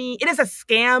economy, it is a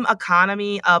scam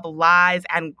economy of lies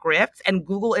and grifts, and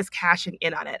Google is cashing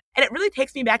in on it. And it really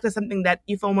takes me back to something that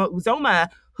Ifeoma Uzoma,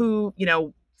 who,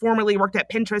 formerly worked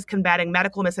at Pinterest combating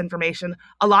medical misinformation,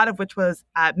 a lot of which was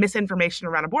misinformation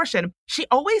around abortion, she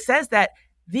always says that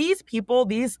these people,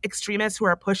 these extremists who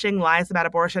are pushing lies about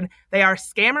abortion, they are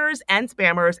scammers and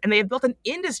spammers, and they have built an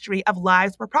industry of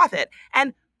lies for profit.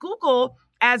 And Google,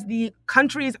 as the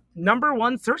country's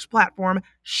 #1 search platform,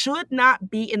 should not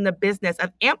be in the business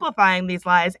of amplifying these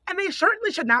lies, and they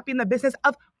certainly should not be in the business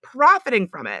of profiting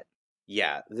from it.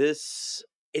 Yeah,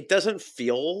 it doesn't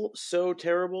feel so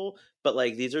terrible, but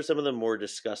these are some of the more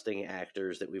disgusting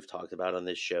actors that we've talked about on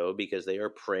this show because they are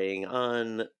preying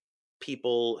on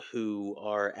people who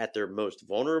are at their most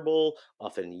vulnerable,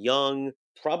 often young,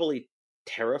 probably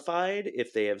terrified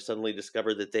if they have suddenly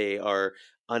discovered that they are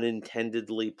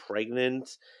unintendedly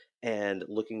pregnant and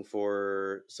looking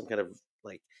for some kind of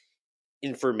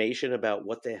information about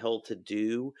what the hell to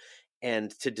do. And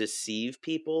to deceive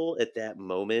people at that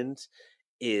moment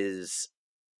is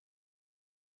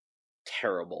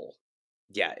terrible.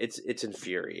 Yeah, it's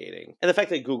infuriating. And the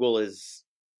fact that Google is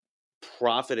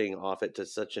profiting off it to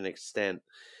such an extent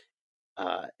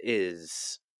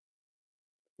is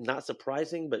not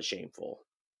surprising, but shameful.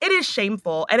 It is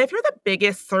shameful. And if you're the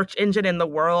biggest search engine in the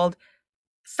world,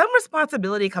 some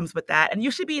responsibility comes with that. And you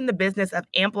should be in the business of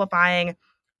amplifying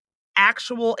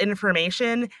actual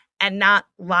information and not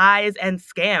lies and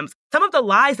scams. Some of the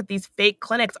lies that these fake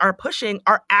clinics are pushing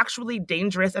are actually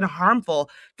dangerous and harmful.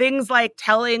 Things like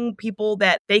telling people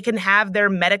that they can have their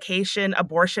medication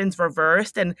abortions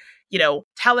reversed and,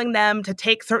 telling them to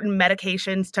take certain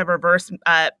medications to reverse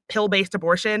pill-based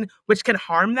abortion, which can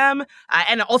harm them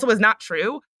and also is not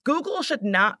true. Google should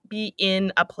not be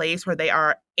in a place where they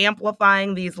are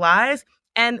amplifying these lies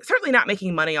and certainly not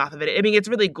making money off of it. I mean, it's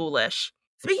really ghoulish.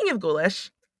 Speaking of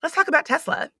ghoulish, let's talk about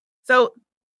Tesla. So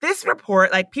this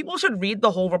report, people should read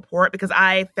the whole report because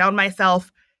I found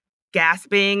myself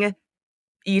gasping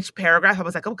each paragraph. I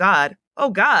was like, oh God, oh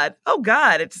God, oh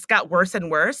God. It just got worse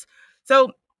and worse.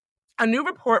 So a new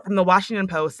report from the Washington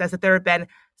Post says that there have been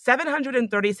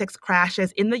 736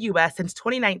 crashes in the U.S. since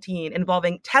 2019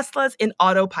 involving Teslas in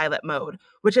autopilot mode,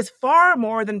 which is far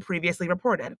more than previously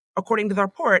reported. According to the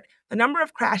report, the number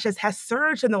of crashes has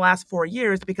surged in the last 4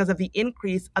 years because of the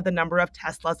increase of the number of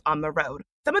Teslas on the road.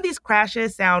 Some of these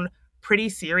crashes sound pretty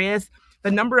serious.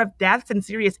 The number of deaths and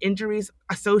serious injuries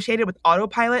associated with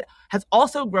autopilot has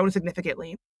also grown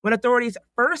significantly. When authorities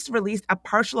first released a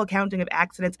partial accounting of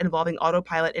accidents involving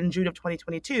autopilot in June of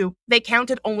 2022, they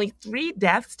counted only 3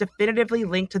 deaths definitively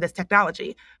linked to this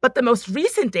technology. But the most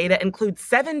recent data includes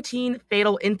 17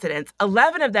 fatal incidents,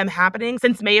 11 of them happening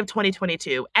since May of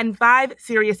 2022, and 5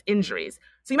 serious injuries.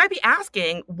 So you might be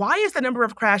asking, why is the number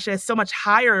of crashes so much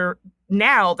higher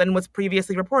now than was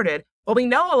previously reported? Well, we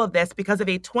know all of this because of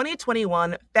a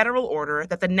 2021 federal order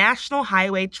that the National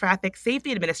Highway Traffic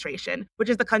Safety Administration, which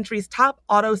is the country's top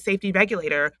auto safety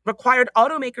regulator, required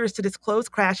automakers to disclose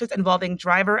crashes involving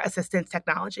driver assistance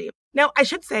technology. Now, I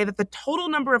should say that the total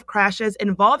number of crashes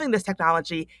involving this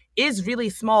technology is really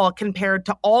small compared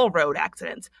to all road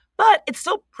accidents, but it's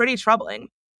still pretty troubling.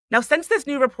 Now, since this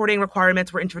new reporting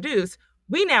requirements were introduced,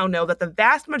 we now know that the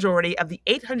vast majority of the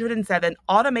 807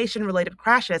 automation-related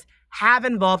crashes have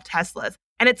involved Teslas,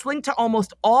 and it's linked to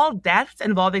almost all deaths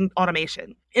involving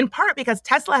automation, in part because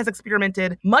Tesla has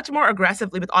experimented much more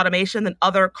aggressively with automation than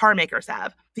other car makers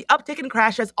have. The uptick in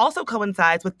crashes also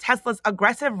coincides with Tesla's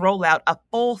aggressive rollout of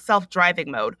full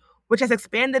self-driving mode, which has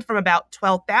expanded from about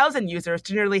 12,000 users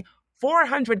to nearly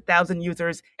 400,000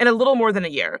 users in a little more than a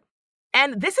year.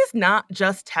 And this is not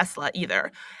just Tesla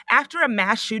either. After a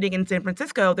mass shooting in San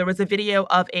Francisco, there was a video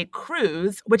of a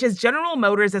Cruise, which is General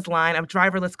Motors' line of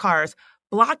driverless cars,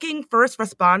 blocking first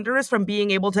responders from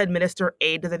being able to administer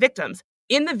aid to the victims.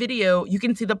 In the video, you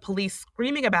can see the police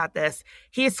screaming about this.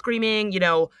 He is screaming,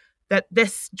 that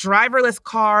this driverless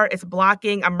car is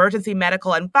blocking emergency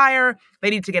medical and fire.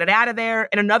 They need to get it out of there.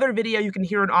 In another video, you can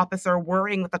hear an officer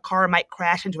worrying that the car might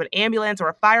crash into an ambulance or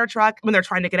a fire truck when they're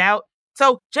trying to get out.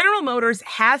 So General Motors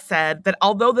has said that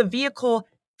although the vehicle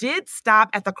did stop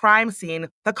at the crime scene,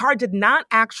 the car did not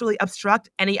actually obstruct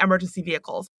any emergency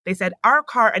vehicles. They said our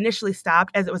car initially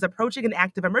stopped as it was approaching an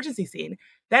active emergency scene.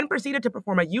 then proceeded to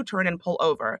perform a U-turn and pull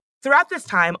over. Throughout this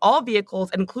time, all vehicles,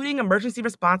 including emergency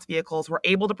response vehicles, were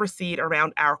able to proceed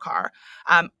around our car.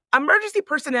 Emergency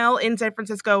personnel in San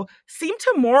Francisco seemed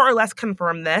to more or less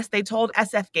confirm this. They told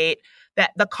SF Gate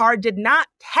that the car did not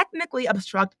technically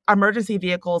obstruct emergency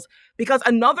vehicles because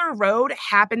another road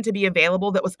happened to be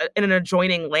available that was in an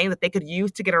adjoining lane that they could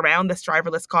use to get around this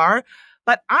driverless car.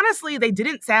 But honestly, they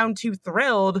didn't sound too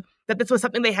thrilled that this was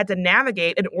something they had to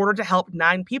navigate in order to help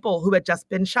 9 people who had just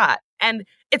been shot. And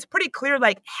it's pretty clear,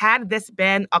 like, had this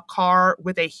been a car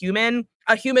with a human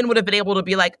would have been able to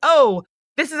be like, oh,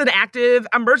 this is an active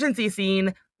emergency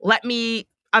scene. Let me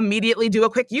immediately do a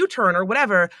quick U-turn or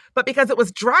whatever. But because it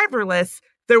was driverless,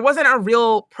 there wasn't a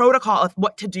real protocol of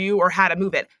what to do or how to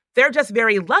move it. They're just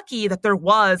very lucky that there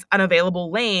was an available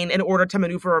lane in order to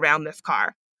maneuver around this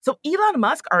car. So Elon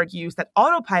Musk argues that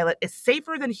autopilot is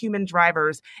safer than human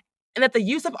drivers and that the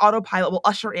use of autopilot will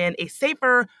usher in a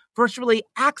safer, virtually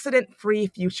accident-free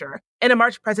future. In a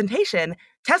March presentation,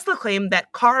 Tesla claimed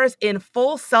that cars in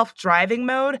full self-driving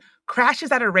mode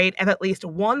crashes at a rate of at least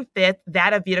 1/5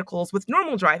 that of vehicles with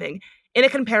normal driving in a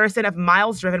comparison of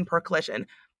miles driven per collision.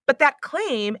 But that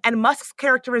claim and Musk's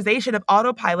characterization of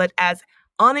autopilot as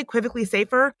unequivocally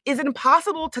safer is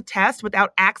impossible to test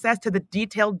without access to the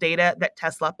detailed data that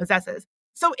Tesla possesses.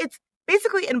 So it's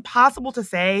basically impossible to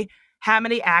say how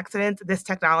many accidents this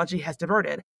technology has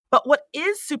diverted. But what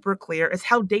is super clear is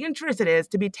how dangerous it is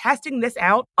to be testing this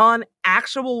out on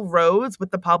actual roads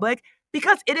with the public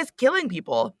because it is killing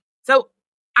people. So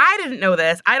I didn't know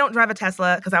this. I don't drive a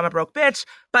Tesla because I'm a broke bitch,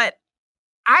 but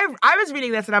I was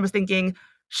reading this and I was thinking,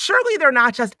 surely they're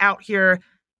not just out here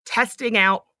testing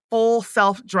out full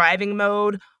self-driving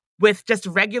mode with just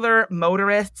regular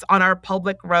motorists on our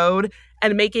public road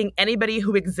and making anybody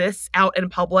who exists out in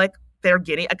public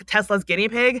Tesla's guinea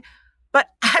pig. But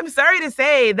I'm sorry to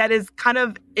say that is kind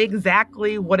of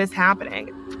exactly what is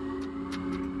happening.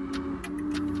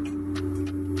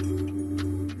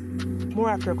 More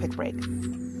after a quick break.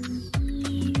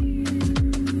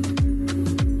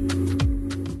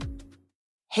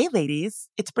 Hey ladies,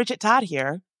 it's Bridget Todd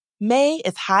here. May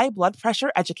is High Blood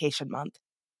Pressure Education Month.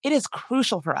 It is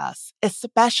crucial for us,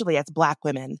 especially as Black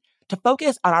women, to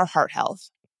focus on our heart health.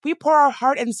 We pour our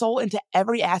heart and soul into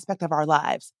every aspect of our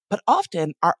lives, but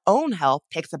often our own health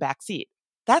takes a back seat.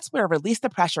 That's where Release the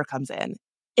Pressure comes in.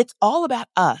 It's all about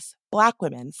us, Black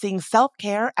women, seeing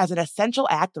self-care as an essential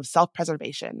act of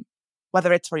self-preservation.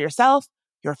 Whether it's for yourself,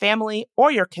 your family,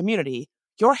 or your community,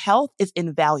 your health is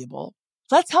invaluable.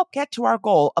 Let's help get to our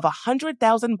goal of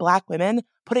 100,000 Black women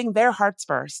putting their hearts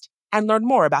first and learn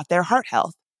more about their heart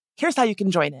health. Here's how you can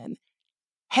join in.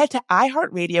 Head to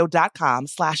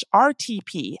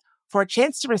iHeartRadio.com/RTP for a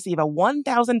chance to receive a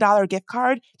 $1,000 gift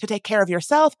card to take care of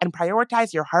yourself and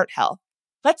prioritize your heart health.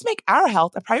 Let's make our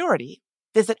health a priority.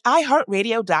 Visit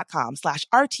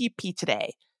iHeartRadio.com/RTP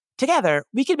today. Together,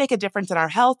 we can make a difference in our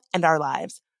health and our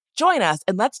lives. Join us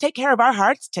and let's take care of our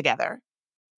hearts together.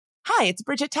 Hi, it's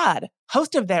Bridget Todd,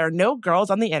 host of There Are No Girls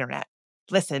on the Internet.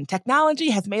 Listen, technology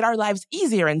has made our lives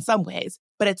easier in some ways,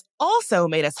 but it's also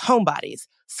made us homebodies,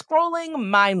 scrolling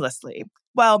mindlessly.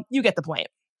 Well, you get the point.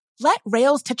 Let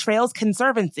Rails to Trails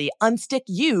Conservancy unstick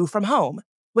you from home.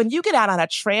 When you get out on a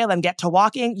trail and get to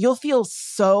walking, you'll feel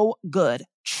so good.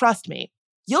 Trust me.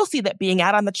 You'll see that being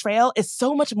out on the trail is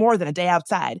so much more than a day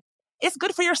outside. It's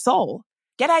good for your soul.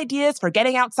 Get ideas for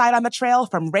getting outside on the trail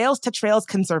from Rails to Trails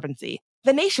Conservancy,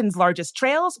 the nation's largest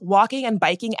trails, walking, and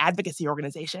biking advocacy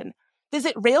organization.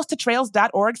 Visit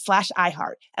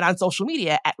railstotrails.org/iHeart and on social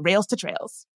media at Rails to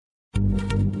Trails.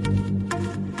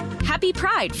 Happy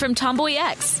Pride from Tomboy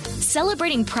X,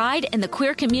 celebrating pride and the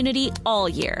queer community all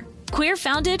year. Queer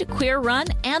founded, queer run,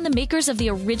 and the makers of the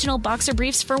original boxer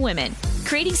briefs for women,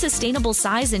 creating sustainable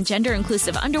size and gender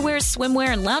inclusive underwear, swimwear,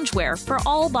 and loungewear for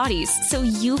all bodies so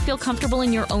you feel comfortable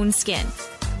in your own skin.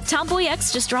 Tomboy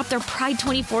X just dropped their Pride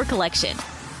 24 collection.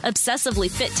 Obsessively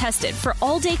fit tested for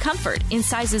all-day comfort in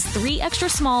sizes 3 extra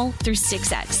small through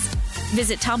 6X.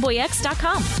 Visit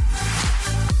tomboyx.com.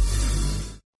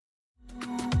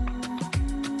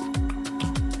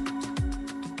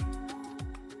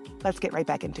 Let's get right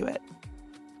back into it.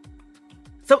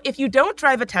 So if you don't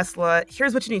drive a Tesla,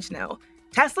 here's what you need to know.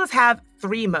 Teslas have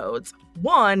 3 modes.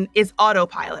 One is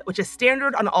autopilot, which is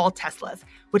standard on all Teslas,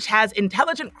 which has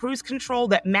intelligent cruise control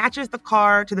that matches the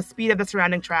car to the speed of the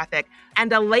surrounding traffic,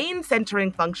 and a lane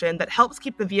centering function that helps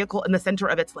keep the vehicle in the center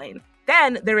of its lane.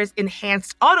 Then there is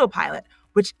enhanced autopilot,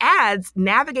 which adds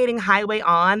navigating highway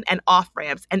on and off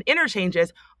ramps and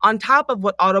interchanges on top of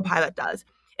what autopilot does.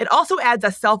 It also adds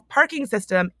a self-parking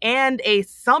system and a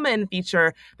summon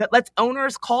feature that lets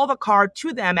owners call the car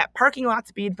to them at parking lot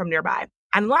speed from nearby.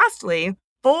 And lastly,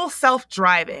 full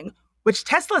self-driving, which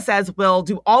Tesla says will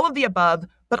do all of the above,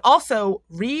 but also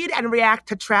read and react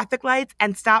to traffic lights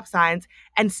and stop signs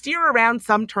and steer around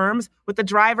some turns with the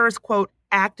driver's, quote,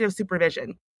 active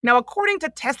supervision. Now, according to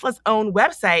Tesla's own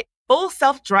website, full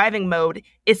self-driving mode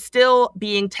is still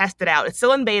being tested out. It's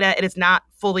still in beta. It is not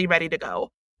fully ready to go.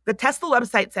 The Tesla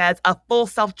website says a full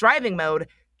self-driving mode,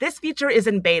 this feature is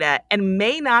in beta and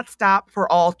may not stop for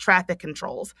all traffic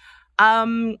controls.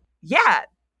 Yeah,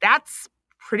 that's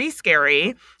pretty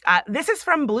scary. This is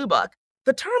from Blue Book.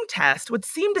 The term test would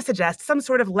seem to suggest some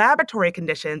sort of laboratory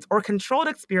conditions or controlled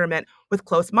experiment with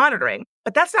close monitoring.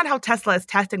 But that's not how Tesla is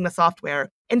testing the software.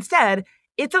 Instead,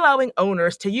 it's allowing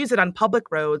owners to use it on public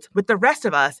roads with the rest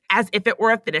of us as if it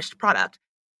were a finished product.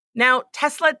 Now,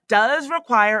 Tesla does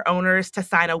require owners to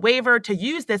sign a waiver to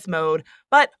use this mode,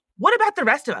 but what about the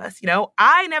rest of us?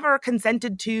 I never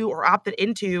consented to or opted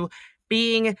into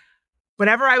being,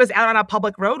 whenever I was out on a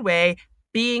public roadway,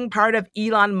 being part of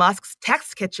Elon Musk's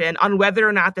text kitchen on whether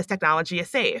or not this technology is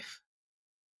safe.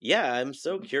 Yeah, I'm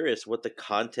so curious what the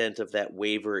content of that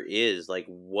waiver is. Like,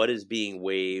 what is being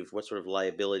waived? What sort of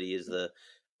liability is the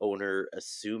owner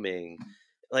assuming?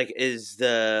 Like, is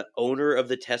the owner of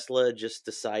the Tesla just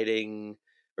deciding,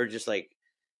 or just like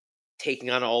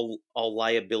taking on all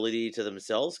liability to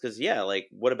themselves? Because yeah, like,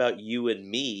 what about you and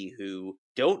me who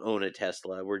don't own a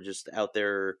Tesla? We're just out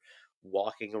there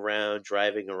walking around,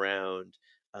 driving around,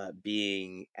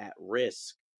 being at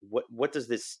risk. What does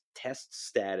this test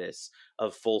status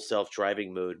of full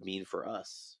self-driving mode mean for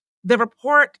us? The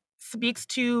report speaks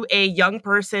to a young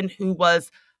person who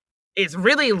is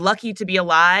really lucky to be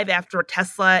alive after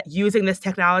Tesla using this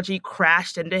technology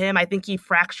crashed into him. I think he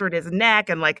fractured his neck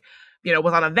and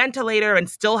was on a ventilator and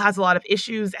still has a lot of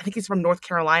issues. I think he's from North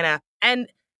Carolina. And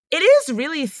it is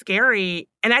really scary.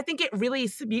 And I think it really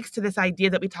speaks to this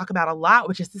idea that we talk about a lot,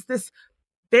 which is this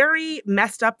very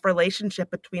messed up relationship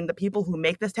between the people who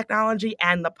make this technology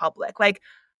and the public. Like,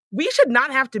 we should not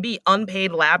have to be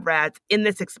unpaid lab rats in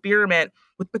this experiment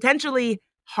with potentially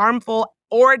harmful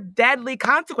or deadly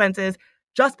consequences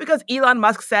just because Elon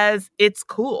Musk says it's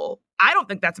cool. I don't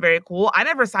think that's very cool. I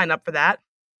never signed up for that.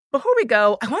 Before we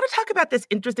go, I want to talk about this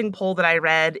interesting poll that I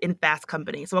read in Fast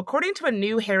Company. So according to a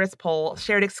new Harris poll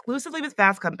shared exclusively with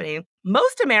Fast Company,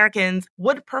 most Americans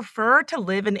would prefer to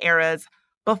live in eras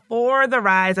before the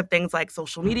rise of things like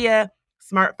social media,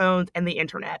 smartphones, and the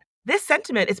internet. This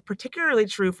sentiment is particularly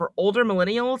true for older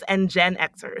millennials and Gen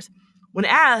Xers. When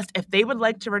asked if they would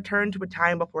like to return to a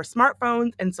time before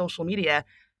smartphones and social media,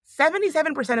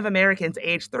 77% of Americans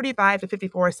aged 35 to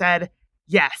 54 said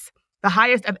yes, the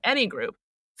highest of any group.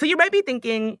 So you might be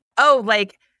thinking,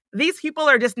 these people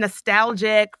are just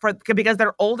nostalgic because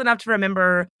they're old enough to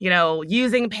remember,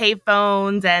 using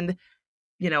payphones and,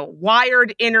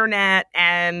 wired internet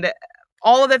and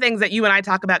all of the things that you and I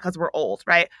talk about because we're old,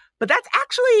 right? But that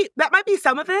might be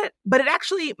some of it, but it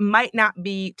actually might not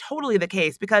be totally the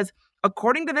case because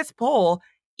according to this poll,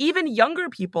 even younger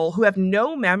people who have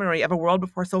no memory of a world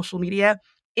before social media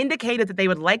indicated that they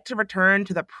would like to return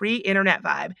to the pre-internet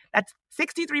vibe. That's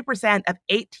 63% of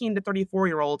 18 to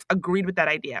 34-year-olds agreed with that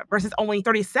idea versus only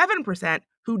 37%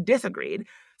 who disagreed.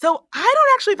 So I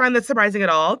don't actually find this surprising at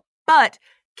all, but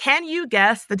can you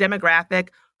guess the demographic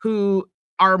who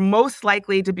are most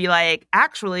likely to be like,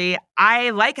 actually, I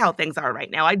like how things are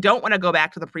right now. I don't want to go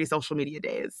back to the pre-social media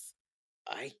days.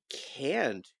 I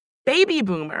can't. Baby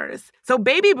boomers. So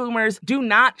baby boomers do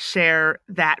not share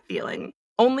that feeling.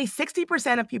 Only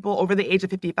 60% of people over the age of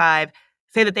 55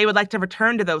 say that they would like to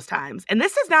return to those times. And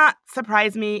this does not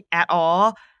surprise me at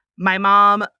all. My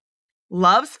mom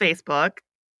loves Facebook.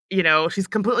 She's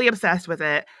completely obsessed with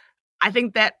it. I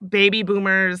think that baby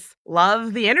boomers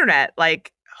love the internet.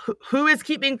 Like, who is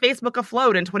keeping Facebook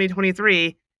afloat in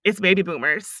 2023? It's baby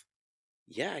boomers.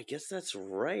 Yeah, I guess that's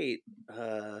right.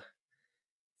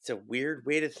 It's a weird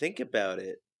way to think about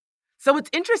it. So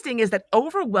what's interesting is that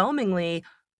overwhelmingly,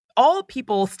 all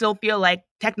people still feel like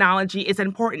technology is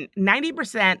important.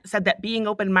 90% said that being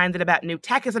open-minded about new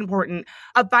tech is important,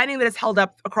 a finding that is held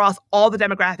up across all the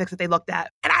demographics that they looked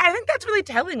at. And I think that's really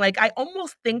telling. Like, I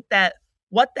almost think that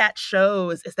what that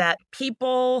shows is that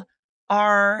people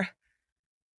are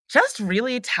just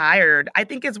really tired. I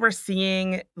think as we're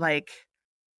seeing,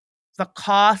 the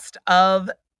cost of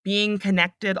being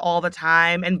connected all the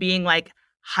time and being,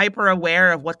 hyper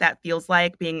aware of what that feels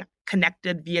like, being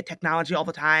connected via technology all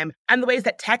the time, and the ways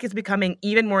that tech is becoming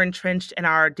even more entrenched in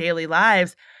our daily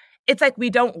lives, it's like we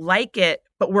don't like it,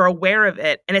 but we're aware of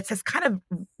it. And it's this kind of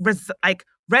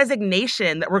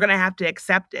resignation that we're going to have to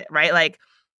accept it, right?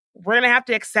 We're going to have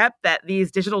to accept that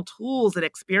these digital tools and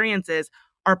experiences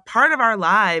are part of our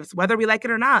lives, whether we like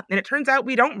it or not. And it turns out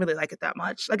we don't really like it that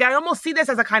much. Like, I almost see this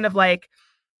as a kind of like,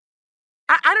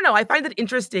 I don't know. I find it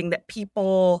interesting that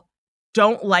people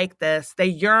don't like this. They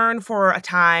yearn for a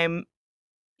time,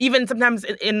 even sometimes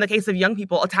in the case of young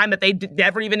people, a time that they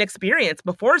never even experienced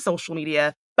before social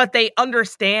media, but they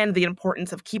understand the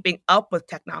importance of keeping up with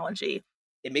technology.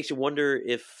 It makes you wonder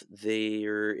if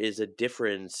there is a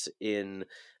difference in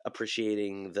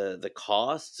appreciating the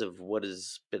costs of what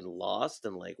has been lost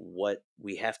and like what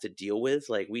we have to deal with.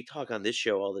 Like, we talk on this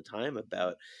show all the time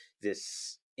about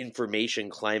this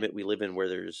information climate we live in, where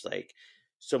there's like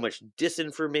so much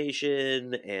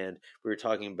disinformation, and we were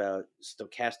talking about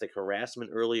stochastic harassment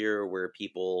earlier, where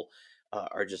people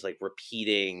are just like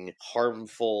repeating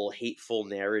harmful, hateful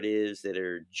narratives that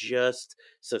are just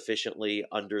sufficiently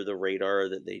under the radar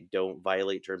that they don't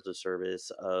violate terms of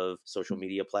service of social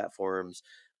media platforms.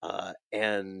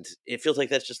 And it feels like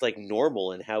that's just like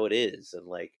normal and how it is. And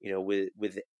like,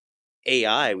 with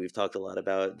AI, we've talked a lot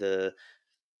about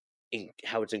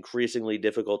how it's increasingly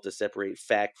difficult to separate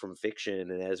fact from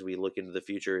fiction. And as we look into the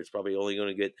future, it's probably only going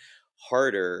to get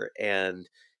harder. And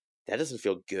that doesn't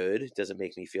feel good. It doesn't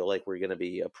make me feel like we're going to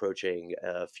be approaching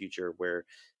a future where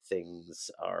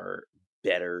things are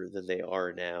better than they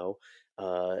are now.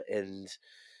 And,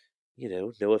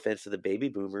 no offense to the baby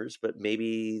boomers, but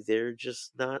maybe they're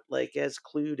just not like as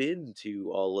clued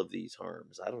into all of these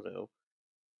harms. I don't know.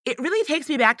 It really takes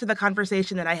me back to the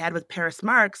conversation that I had with Paris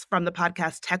Marks from the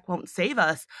podcast Tech Won't Save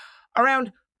Us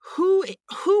around who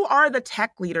are the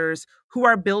tech leaders who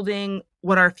are building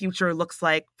what our future looks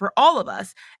like for all of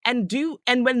us, and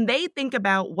when they think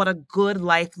about what a good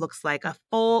life looks like, a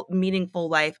full, meaningful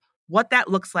life, what that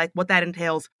looks like, what that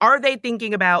entails, are they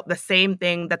thinking about the same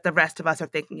thing that the rest of us are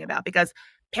thinking about? Because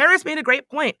Paris made a great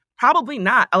point. Probably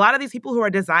not. A lot of these people who are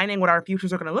designing what our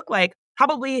futures are going to look like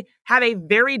probably have a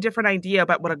very different idea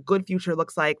about what a good future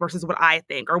looks like versus what I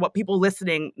think, or what people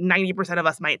listening, 90% of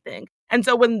us might think. And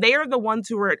so when they're the ones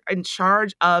who are in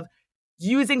charge of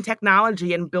using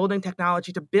technology and building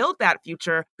technology to build that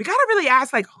future, we got to really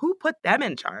ask, like, who put them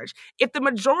in charge? If the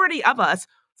majority of us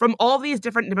from all these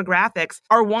different demographics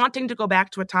are wanting to go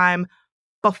back to a time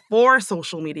before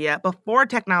social media, before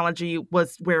technology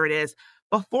was where it is,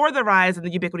 before the rise and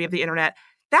the ubiquity of the internet,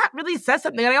 that really says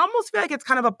something. And I almost feel like it's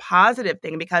kind of a positive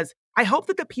thing, because I hope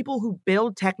that the people who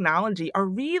build technology are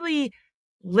really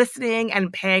listening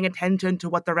and paying attention to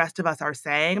what the rest of us are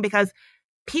saying, because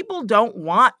people don't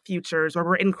want futures where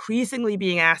we're increasingly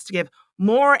being asked to give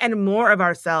more and more of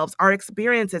ourselves, our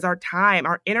experiences, our time,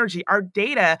 our energy, our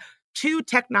data to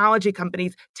technology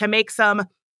companies to make some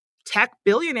tech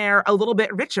billionaire a little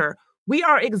bit richer. We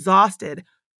are exhausted.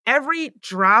 Every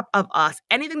drop of us,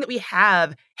 anything that we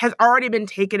have, has already been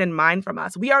taken and mined from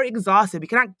us. We are exhausted. We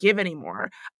cannot give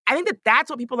anymore. I think that that's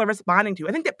what people are responding to.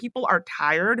 I think that people are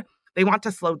tired. They want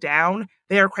to slow down.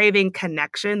 They are craving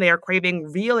connection. They are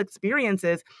craving real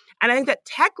experiences. And I think that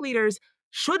tech leaders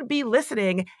should be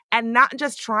listening and not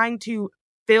just trying to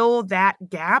fill that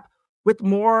gap with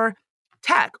more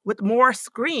tech, with more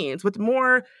screens, with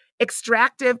more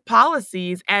extractive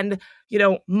policies and,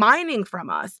 mining from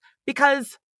us.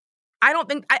 Because I don't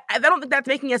think that's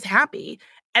making us happy.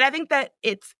 And I think that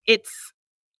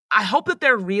I hope that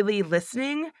they're really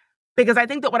listening, because I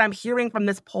think that what I'm hearing from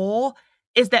this poll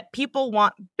is that people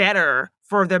want better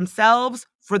for themselves,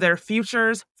 for their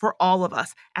futures, for all of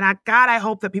us. And I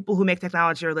hope that people who make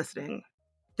technology are listening.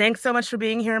 Thanks so much for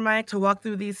being here, Mike, to walk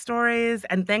through these stories.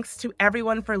 And thanks to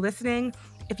everyone for listening.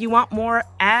 If you want more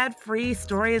ad-free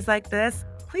stories like this,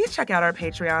 please check out our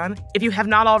Patreon. If you have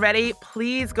not already,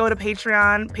 please go to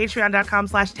Patreon,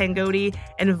 patreon.com/Tangoti,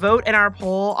 and vote in our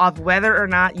poll of whether or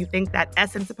not you think that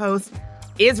Essence Post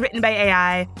is written by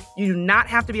AI. You do not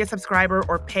have to be a subscriber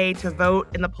or pay to vote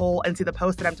in the poll and see the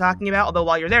post that I'm talking about, although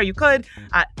while you're there, you could.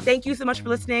 Thank you so much for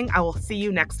listening. I will see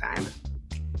you next time.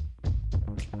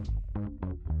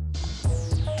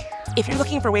 If you're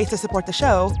looking for ways to support the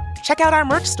show, check out our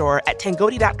merch store at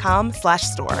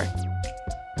tangoti.com/store.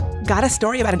 Got a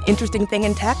story about an interesting thing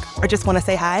in tech, or just want to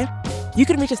say hi? You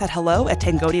can reach us at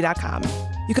hello@tangoti.com.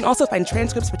 You can also find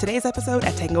transcripts for today's episode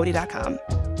at tangoti.com.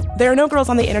 There Are No Girls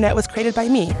on the Internet was created by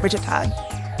me, Bridget Todd.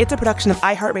 It's a production of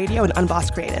iHeartRadio and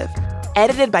Unbossed Creative.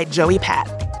 Edited by Joey Pat.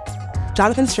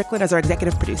 Jonathan Strickland is our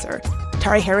executive producer.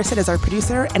 Tari Harrison is our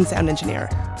producer and sound engineer.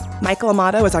 Michael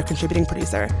Amato is our contributing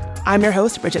producer. I'm your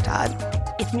host, Bridget Todd.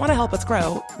 If you want to help us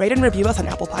grow, rate and review us on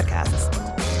Apple Podcasts.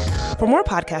 For more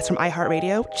podcasts from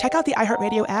iHeartRadio, check out the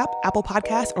iHeartRadio app, Apple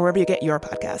Podcasts, or wherever you get your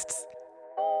podcasts.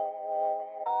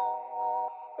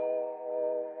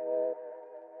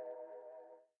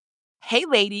 Hey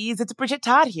ladies, it's Bridget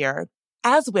Todd here.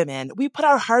 As women, we put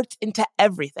our hearts into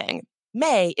everything.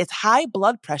 May is High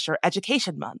Blood Pressure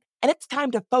Education Month, and it's time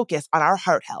to focus on our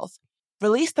heart health.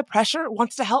 Release the Pressure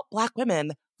wants to help Black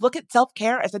women look at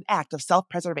self-care as an act of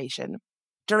self-preservation.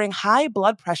 During High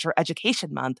Blood Pressure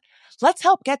Education Month, let's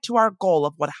help get to our goal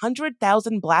of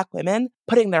 100,000 Black women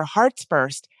putting their hearts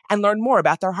first and learn more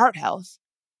about their heart health.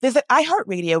 Visit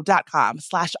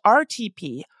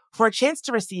iHeartRadio.com/RTP for a chance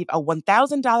to receive a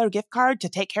 $1,000 gift card to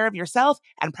take care of yourself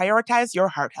and prioritize your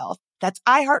heart health. That's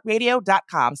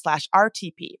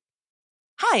iHeartRadio.com/RTP.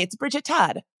 Hi, it's Bridget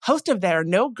Todd, host of There Are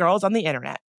No Girls on the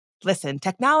Internet. Listen,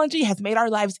 technology has made our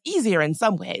lives easier in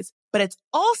some ways, but it's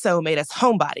also made us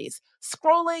homebodies,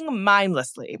 scrolling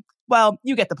mindlessly. Well,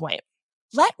 you get the point.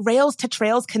 Let Rails to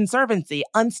Trails Conservancy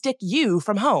unstick you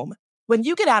from home. When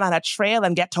you get out on a trail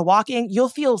and get to walking, you'll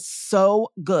feel so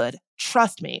good.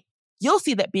 Trust me. You'll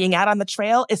see that being out on the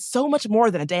trail is so much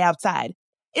more than a day outside.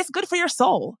 It's good for your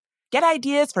soul. Get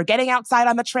ideas for getting outside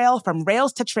on the trail from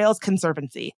Rails to Trails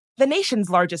Conservancy, the nation's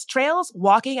largest trails,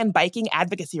 walking, and biking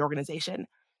advocacy organization.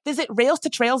 Visit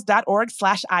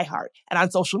railstotrails.org/iHeart and on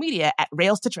social media at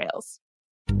Rails to Trails.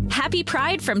 Happy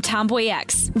Pride from Tomboy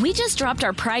X. We just dropped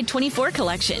our Pride 24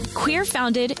 collection. Queer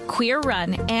founded, queer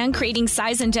run, and creating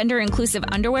size and gender inclusive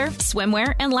underwear,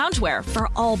 swimwear, and loungewear for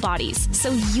all bodies so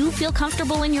you feel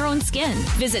comfortable in your own skin.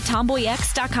 Visit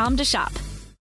tomboyx.com to shop.